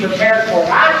must be prepared for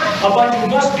that, but you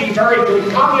must be very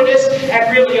good communists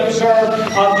and really observe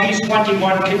these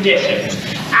 21 conditions.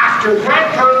 After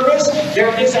that Congress,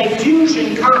 there is a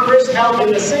fusion Congress held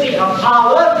in the city of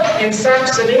Halle in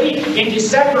Saxony in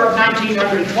December of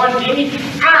 1920,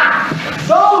 and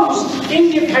those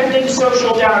independent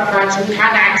social democrats who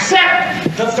can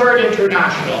accept the Third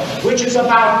International, which is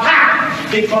about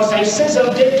half, because a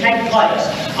schism did take place,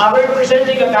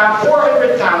 representing about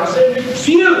 400,000,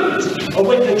 fused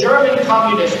with the German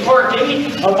Communist Party.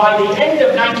 By the end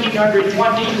of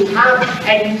 1920, you have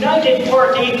a united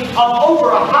party of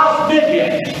over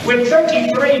 500,000. With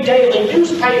 33 daily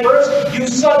newspapers, you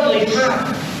suddenly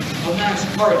have a mass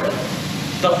party,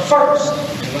 the first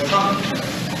in the country.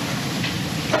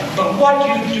 But what do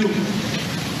you do?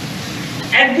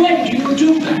 And when do you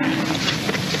do that?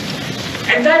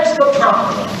 And that's the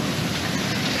problem.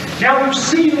 Now you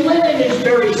see, Lenin is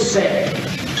very sick,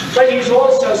 but he's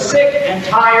also sick and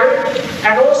tired,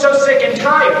 and also sick and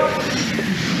tired.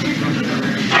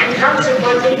 And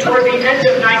consequently, toward the end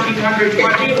of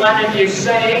 1920, Lenin is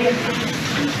saying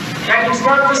that it's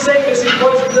not the same as it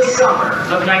was in the summer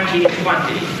of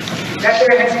 1920, that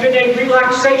there has been a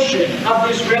relaxation of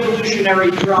this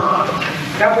revolutionary drive,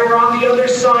 that we're on the other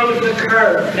side of the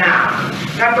curve now,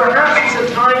 that perhaps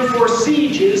it's a time for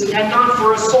sieges and not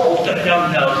for assault. No,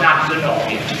 not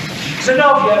Zinoviev.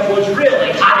 Zinoviev was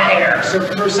really hot air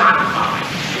personified.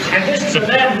 And this is a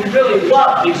man who really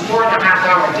loved these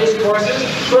 4.5-hour discourses,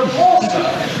 but also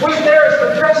was there as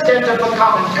the president of the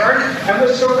Comintern and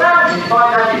was surrounded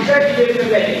by that executive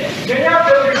committee. You have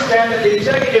to understand that the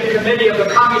executive committee of the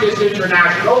Communist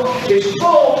International is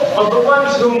full of the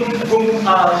ones whom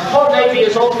Paul Navy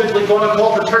is ultimately going to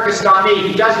call the Turkestani.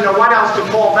 He doesn't know what else to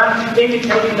call them,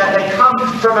 indicating that they come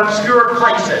from obscure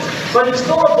places. But it's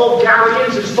full of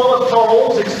Bulgarians, it's full of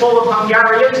Poles, it's full of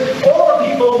Hungarians, all the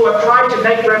people who have tried to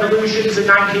make revolutions in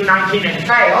 1919 and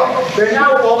failed. They're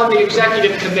now all in the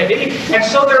executive committee, and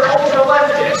so they're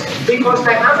ultra-leftist because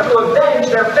they have to avenge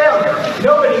their failure.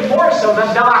 Nobody more more so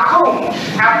than de la Combe.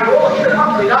 After all, you're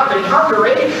hungry up in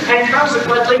Hungary, and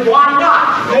consequently, why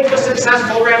not make a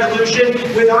successful revolution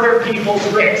with other people's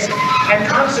risk? And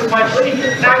consequently,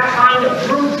 that kind of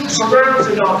group surrounds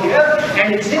Zinoviev,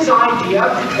 and it's his idea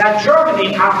that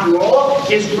Germany, after all,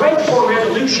 is ripe for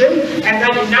revolution, and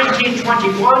that in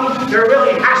 1921 there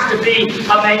really has to be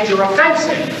a major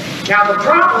offensive. Now the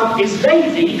problem is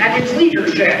Levi and its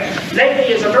leadership.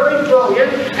 Levi is a very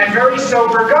brilliant and very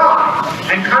sober guy,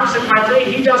 and consequently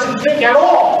he doesn't think at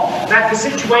all that the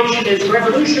situation is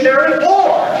revolutionary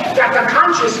or that the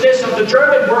consciousness of the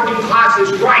German working class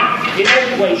is right in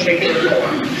any way, shape, or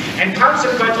form. And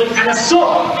consequently, an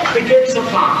assault begins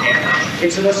upon him.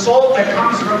 It's an assault that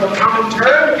comes from the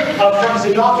Comintern, from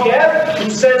Zinoviev, who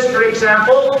says, for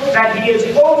example, that he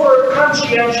is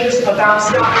over-conscientious about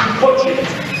stopping putsches,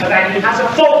 that he has a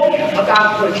phobia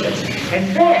about putsches.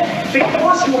 And then,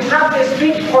 because you have this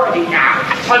big party now,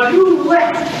 a new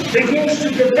left begins to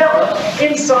develop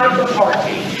inside the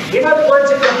party. In other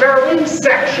words, in the Berlin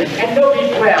section, and note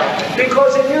it well,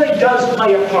 because it really does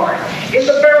play a part. In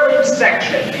the Berlin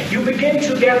section, you begin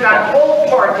to get that whole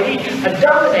party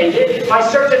dominated by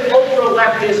certain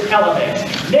ultra-leftist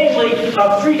elements, namely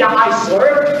Frieda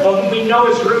Eisler, whom we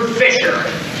know as Ruth Fisher,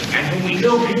 and whom we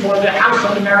knew before the House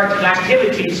Un-American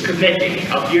Activities Committee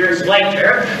of years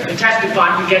later,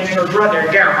 testifying against her brother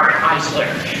Gerhard Eisler.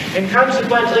 And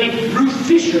consequently, Ruth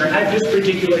Fisher had this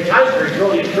particular type, very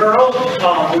brilliant girl,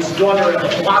 was daughter of a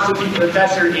philosophy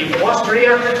professor in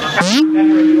Austria, a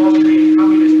member of the Austrian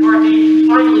Communist Party,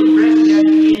 finally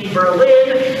resident in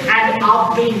Berlin, and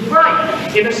of being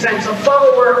right, in a sense, a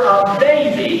follower of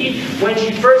Levi when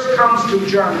she first comes to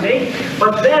Germany,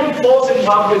 but then falls in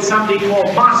love with somebody called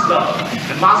Maslow.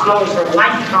 And Maslow is her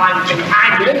lifetime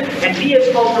companion, and he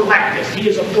is ultra-leftist. He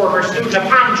is a former student of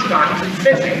Einstein's in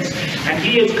physics, and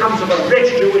he comes from a rich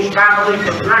Jewish family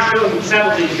from Russia who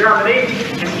settled in Germany,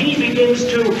 and he begins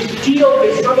to deal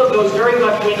with some of those very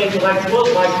left-wing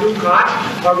intellectuals like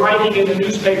Lukács, writing in a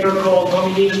newspaper called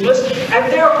Communismus,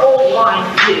 and their whole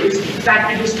line is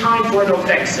that it is time for an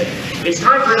offensive. It's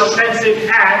time for an offensive,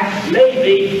 and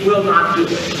Levi will not do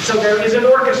it. So there is an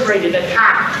orchestrated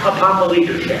attack upon the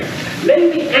leadership.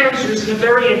 Levi answers in a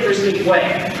very interesting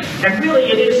way. And really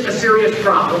it is a serious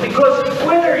problem, because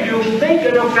whether you make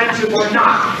an offensive or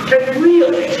not can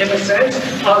really, in a sense,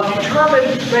 determine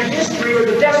the history or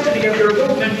the destiny of your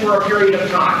movement for a period of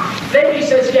time. Levi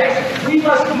says, yes, we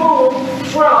must move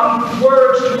from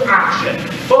words to action,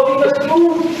 but we must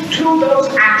move to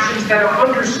those actions that are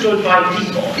understood by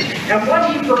people. And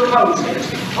what he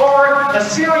proposes are a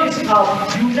series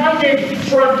of united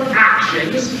front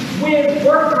actions with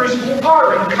workers who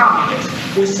are in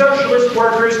communism, with socialist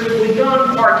workers, with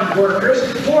non-party workers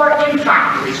who are in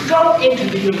factories. Go into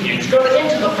the unions, go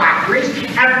into the factories,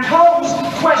 and pose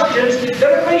questions that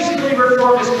are basically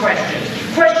reformist questions.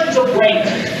 Questions of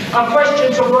wages,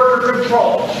 questions of worker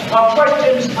control,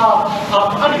 questions of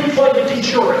unemployment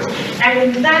insurance.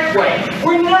 And in that way,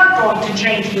 we're not going to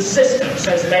change the system,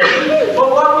 says Lenin,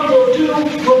 but what we will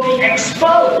do will be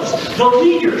expose the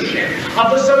leadership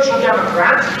of the Social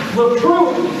Democrats, will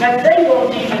prove that they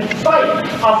won't even fight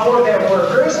for their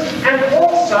workers, and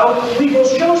also we will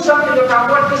show something about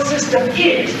what the system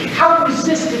is, how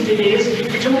resistant it is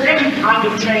to any kind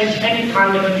of change, any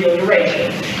kind of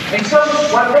amelioration. And so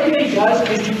what Levi does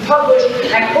is to publish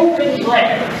an open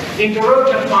letter in the Rote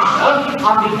Fahne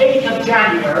on the 8th of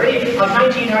January of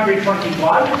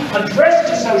 1921, addressed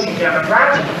to Social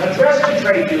Democrats, addressed to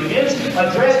trade unions,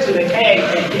 addressed to the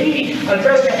KAKD,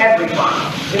 addressed to everyone,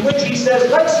 in which he says,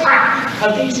 let's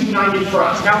have these united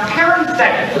fronts. Now,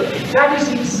 parenthetically, that is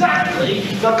exactly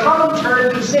the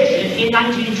Comintern position in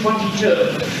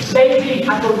 1922.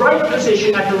 Levi at the right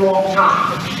position at the wrong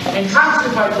time. And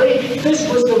consequently, this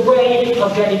was the way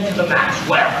of getting to the mass.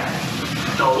 Well,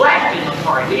 the left in the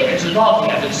party, and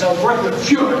Zinoviev and so forth, were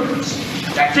furious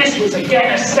that this was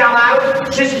again a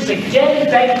sellout, this was again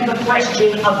begging the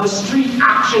question of the street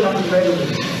action of the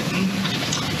revolution.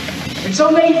 And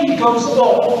so Levi goes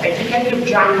along at the end of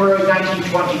January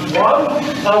 1921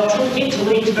 to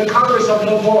Italy, to the Congress of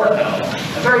Livorno,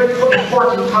 a very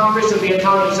important congress of the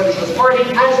Italian Socialist Party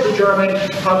as the German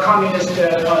Communist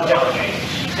delegate.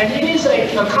 And it is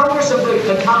a Congress of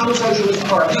the Italian Socialist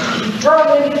Party to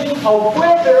determine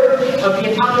whether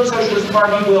the Italian Socialist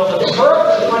Party will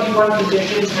observe the 21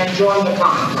 conditions and join the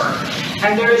Comintern.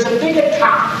 And there is a big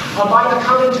attack by the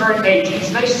Comintern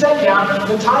agents. They send down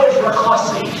Matthias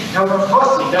Rákosi. Now,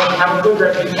 Rákosi doesn't have a good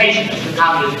reputation as the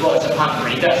communist boss of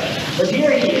Hungary, does he? But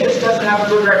here he is, doesn't have a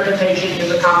good reputation in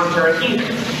the Comintern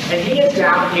either. and he is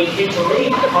down in Italy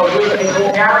with a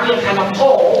Bulgarian and a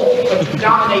Pole to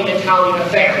dominate Italian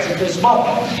affairs at this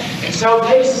moment. And so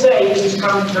they say, these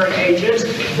Comintern agents,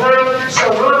 that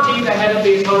Sarati, the head of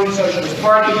the Italian Socialist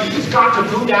Party, has got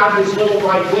to boot out his little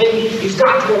right wing, he's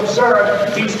got to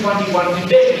observe these 21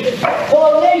 conditions.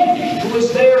 Paul Navy, who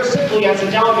is there simply as a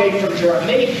delegate from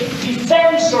Germany,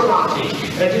 defends Sarati,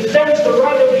 defends the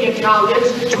right of the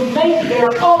Italians to make their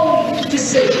own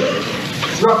decision.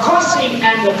 Rákosi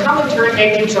and the Comintern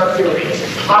agents are furious.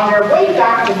 On their way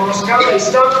back to Moscow, they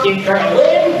stop in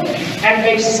Berlin, and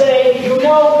they say, you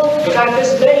know, that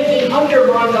this Navy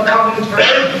undermined the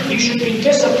Comintern, you should be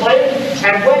disciplined,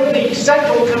 and when the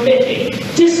Central Committee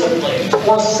disciplines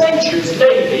or censures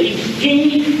Navy,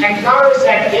 he and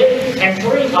Karazetkin and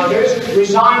 3 others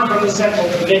resign from the Central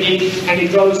Committee, and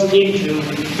it goes into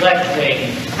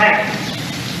left-wing hands.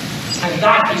 And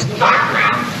that is the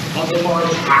background of the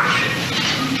March action.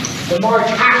 The March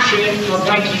action of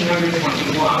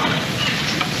 1921.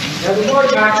 Now the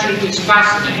March action is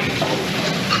fascinating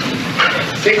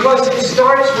because it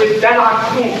starts with Bela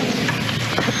Kun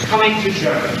coming to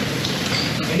Germany.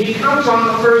 And he comes on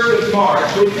the 1st of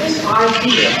March with this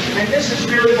idea, and this is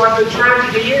really what the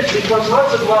tragedy is, because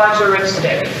lots of lives are at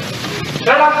stake.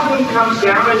 Bela Kun comes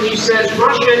down and he says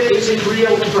Russia is in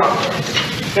real trouble.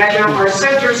 That there are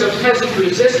centers of peasant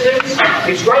resistance,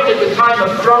 it's right at the time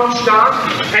of Kronstadt,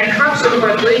 and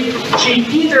consequently, she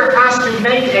either has to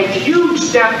make a huge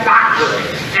step backward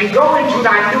and go into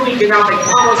that new economic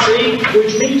policy,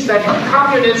 which means that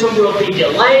communism will be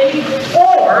delayed,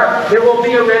 or there will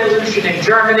be a revolution in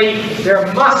Germany. There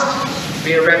must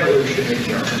be a revolution in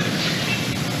Germany.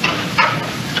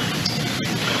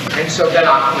 And so then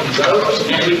he goes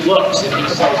and he looks and he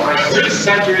says, I see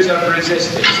centers of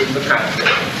resistance in the country.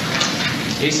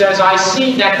 He says, I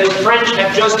see that the French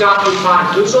have just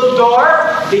occupied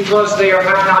Dusseldorf because there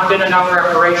have not been enough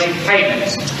reparation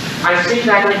payments. I see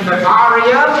that in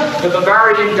Bavaria, the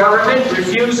Bavarian government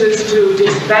refuses to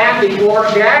disband the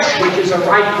Orgesch, which is a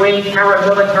right-wing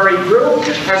paramilitary group,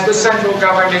 as the central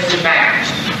government demands.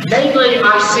 Mainly,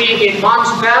 I see in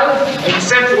Monsfeld, in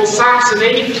central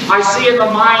Saxony, I see in the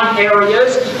mine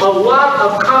areas a lot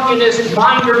of communist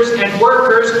miners and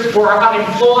workers who are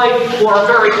unemployed, who are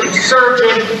very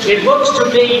insurgent. It looks to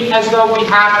me as though we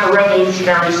have a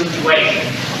revolutionary situation.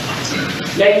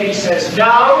 Navy says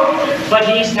no, but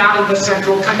he's not in the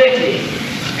Central Committee.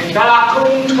 And Bela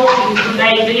Kun, talking to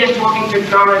Navy and talking to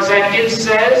Karazetkin,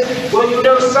 says, well, you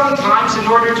know, sometimes in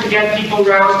order to get people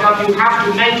roused up, you have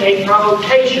to make a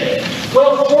provocation.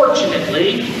 Well,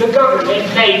 fortunately, the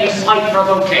government made a slight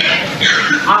provocation.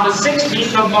 On the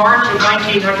 16th of March of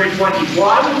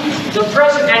 1921, the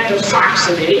president of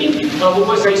Saxony, who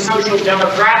was a social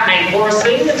democrat named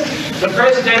Horsing, the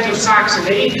president of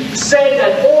Saxony, said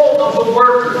that all of the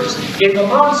workers in the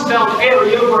Monsfeld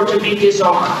area were to be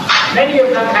disarmed. Many of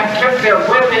them had kept their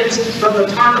weapons from the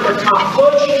time of the top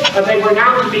push, and they were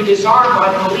now to be disarmed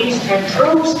by police and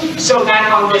troops, so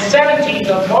that on the 17th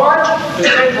of March, the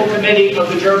Central Committee of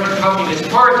the German Communist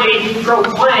Party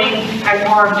proclaimed an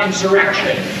armed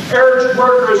insurrection, urged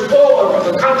workers all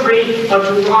over the country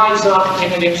to rise up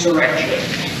in an insurrection.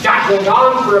 That went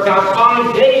on for about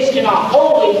 5 days in a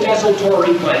wholly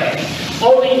desultory way.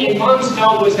 Only in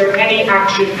Monsfeld was there any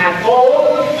action at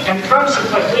all, and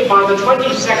consequently, by the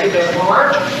 22nd of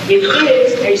March, it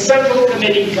is a Central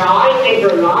Committee guy,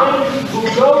 Eberlein, who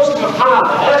goes to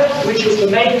Halle, which is the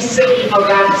main city of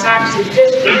that Saxon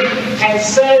district, and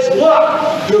says,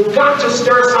 look, you've got to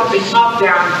stir something up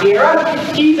down here,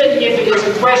 even if it is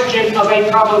a question of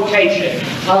a provocation.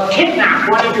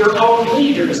 Kidnap one of your own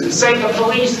leaders and say the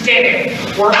police did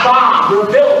it, or bomb your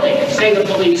building and say the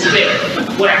police did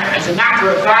it. Well, as a matter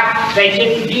of fact, they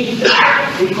didn't need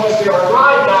that because they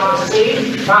arrived on the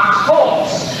scene by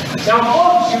Holmes. Now,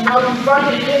 Holmes, you know, you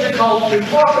find it difficult to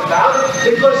talk about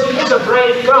because he is a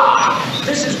brave guy.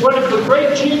 This is one of the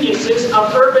great geniuses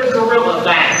of urban guerrilla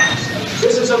bands.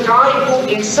 This is a guy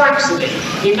who, in Saxony,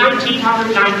 in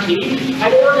 1919,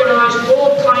 had organized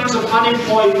all kinds of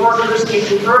unemployed workers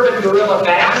into urban guerrilla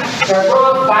bands that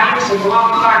robbed banks and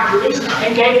robbed factories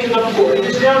and gave to the poor. He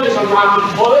was known as a Robin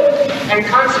Hood, and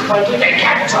consequently they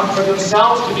kept some for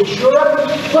themselves, to be sure,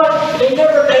 but they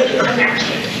never made a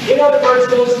connection. In other words,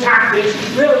 those tactics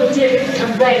really didn't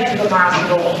convey to the mass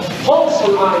at all. Holmes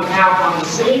arrived out on the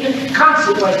scene.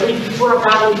 Consequently, for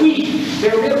about a week,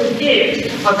 there really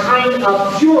is a kind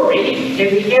of fury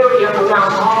in the area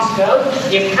around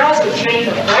Monsfeld. It has a chain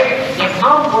effect. In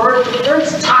Hamburg,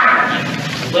 there's tyranny.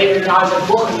 later dies at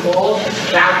Buchenwald,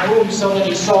 about whom so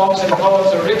many songs and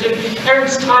poems are written.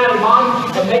 Ernst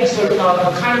Heilmann makes a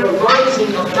kind of a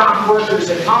rising of dock workers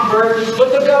in Hamburg,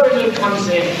 but the government comes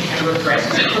in and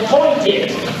represses it. The point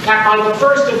is that by the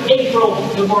 1st of April,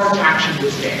 the March action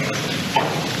was there.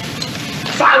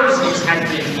 Thousands had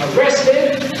been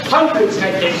arrested, hundreds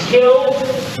had been killed,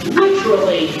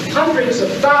 literally hundreds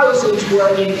of thousands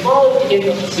were involved in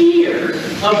the fear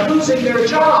of losing their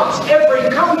jobs. Every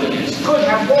communist could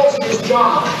have lost his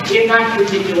job in that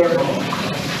particular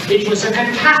moment. It was a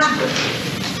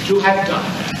catastrophe to have done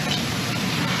that.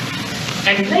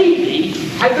 And maybe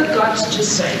had the guts to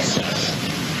say so.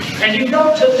 And you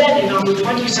go to Lenin on the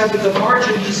 27th of March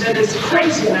and he said, "It's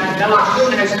crazy that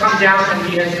Melachun has come down and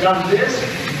he has done this."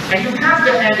 And you have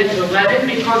to hand it to Lenin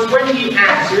because when he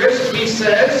answers, he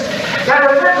says that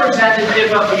a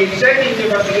representative of the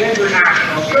executive of the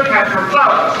International should have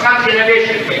proposed such an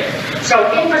initiative. So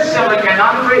imbecilic and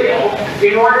unreal,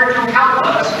 in order to help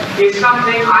us, is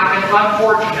something I can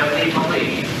unfortunately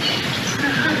believe.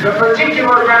 The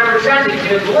particular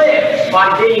representative lives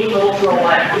by being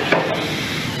ultra-left.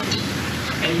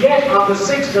 And yet, on the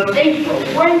 6th of April,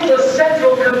 when the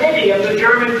Central Committee of the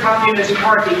German Communist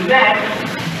Party met,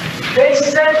 they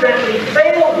said that the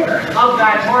failure of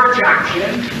that March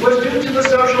action was due to the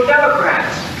Social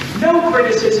Democrats. No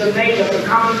criticism made of the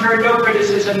Comintern, no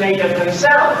criticism made of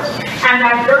themselves. And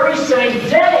that very same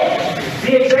day,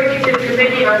 the Executive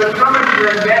Committee of the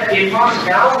Comintern met in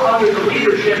Moscow under the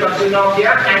leadership of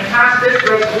Zinoviev and passed this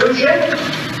resolution.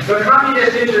 The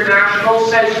Communist International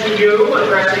says to you,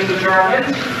 addressing the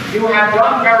Germans, "You have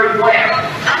done very well.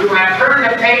 You have turned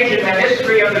a page in the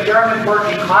history of the German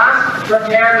working class.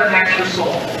 Prepare the next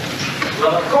assault."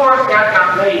 Well, of course, that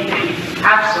got Leahy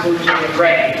absolutely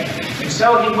enraged. And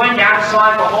so he went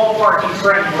outside the whole party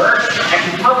framework and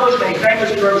he published a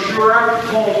famous brochure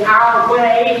called Our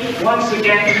Way, once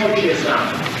again Pushism.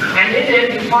 And in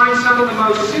it you find some of the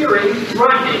most serious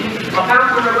writing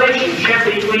about the relationship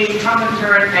between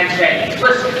Comintern and Lenin.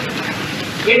 Listen,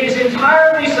 it is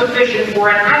entirely sufficient for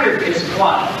an anarchist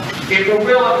club if the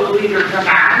will of the leader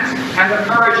commands and the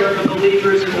courage of the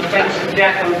believers in the face of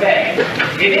death obey.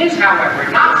 It is,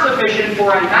 however, not sufficient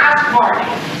for a mass party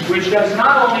which does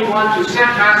not only want to set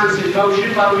masses in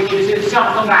motion but which is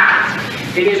itself a mass.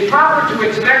 It is proper to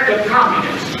expect of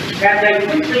communists that they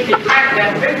quickly detect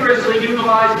and vigorously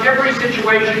utilize every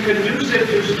situation conducive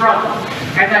to struggle,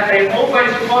 and that they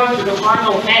always point to the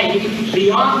final aim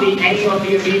beyond the aim of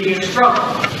the immediate struggle.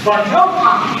 But no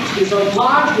communist is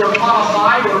obliged or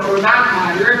qualified, or for that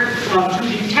matter, to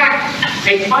detect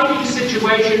a fighting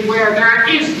situation where there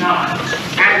is none,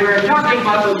 and where nothing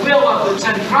but the will of the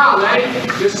Centrale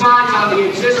decides on the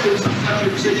existence of such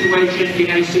a situation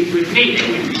in a secret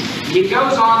meeting. He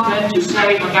goes on then to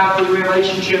say about the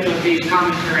relationship of these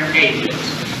Comintern agents.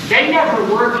 They never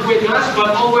worked with us, but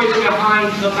always behind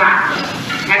the back,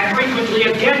 and frequently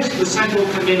against the Central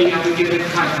Committee of a given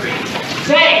country.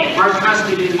 They are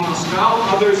trusted in Moscow,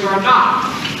 others are not.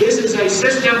 This is a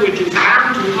system which is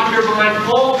bound to undermine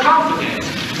all confidence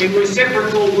in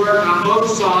reciprocal work on both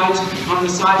sides, on the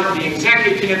side of the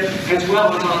executive as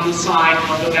well as on the side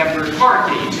of the member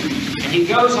parties. And he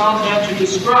goes on then to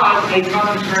describe a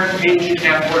Comintern agent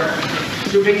at work.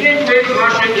 To begin with,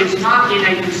 Russia is not in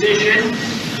a position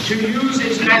to use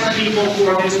its best people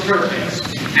for this purpose.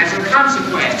 As a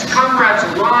consequence, comrades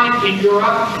arrive in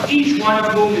Europe, each one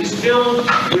of whom is filled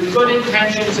with good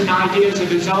intentions and ideas of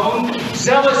his own,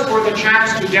 zealous for the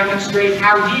chance to demonstrate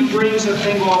how he brings a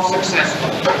thing off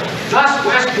successfully. Thus,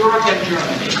 West Europe and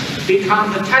Germany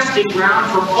become the testing ground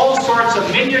for all sorts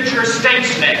of miniature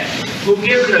statesmen who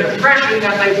give the impression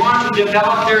that they want to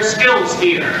develop their skills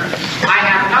here. I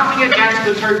have nothing against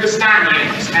the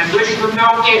Turkestanians and wish them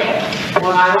no ill,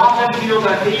 but I often feel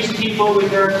that these people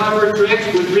with their clever tricks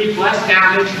would reap less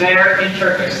damage there in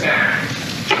Turkestan.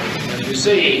 As you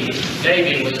see,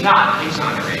 Davy was not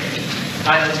exonerated.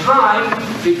 By the time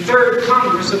the Third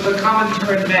Congress of the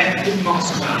Comintern met in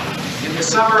Moscow, in the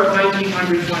summer of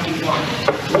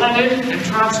 1921, Lenin and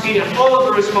Trotsky and all of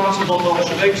the responsible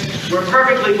Bolsheviks were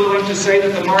perfectly willing to say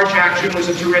that the March action was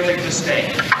a terrific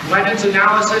mistake. Lenin's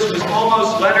analysis was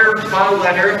almost letter by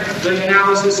letter the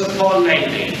analysis of Paul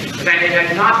Leahy, that it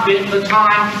had not been the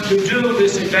time to do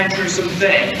this adventuresome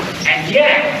thing. And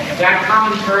yet, that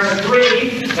Comintern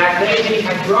agreed that Leahy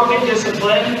had broken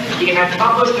discipline, he had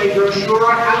published a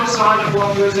brochure outside of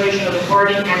organization of the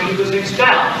party, and he was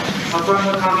expelled from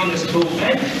the communist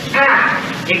movement,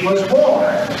 and it was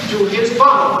warned to his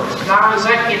followers,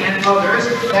 Narazekin and others,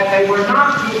 that they were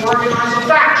not to organize a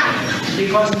faction,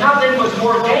 because nothing was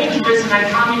more dangerous in a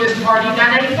communist party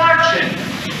than a faction.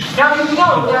 Now you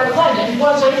know that Lenin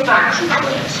was a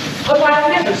factionalist, a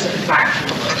magnificent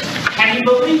factionalist, and he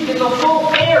believed in the full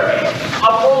airing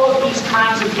of all of these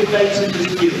kinds of debates and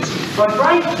disputes. But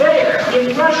right there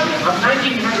in Russia of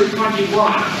 1921,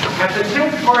 at the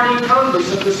 10th Party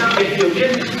Congress of the Soviet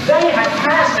Union, they had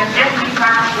passed an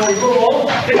anti-factional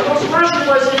rule because Russia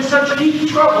was in such deep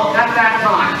trouble at that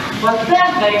time. But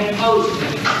then they imposed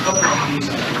it upon these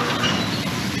others.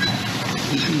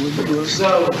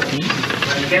 So,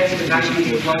 when it gets to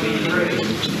 1923,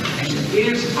 and it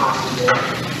is possible,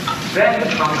 then the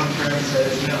Comintern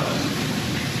says no.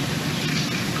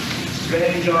 It's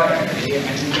been enjoying it,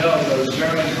 and you know those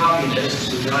German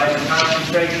communists who died in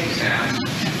concentration camps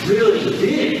really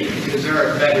did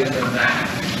deserve better than that.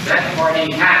 That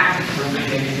party had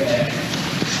remained dead.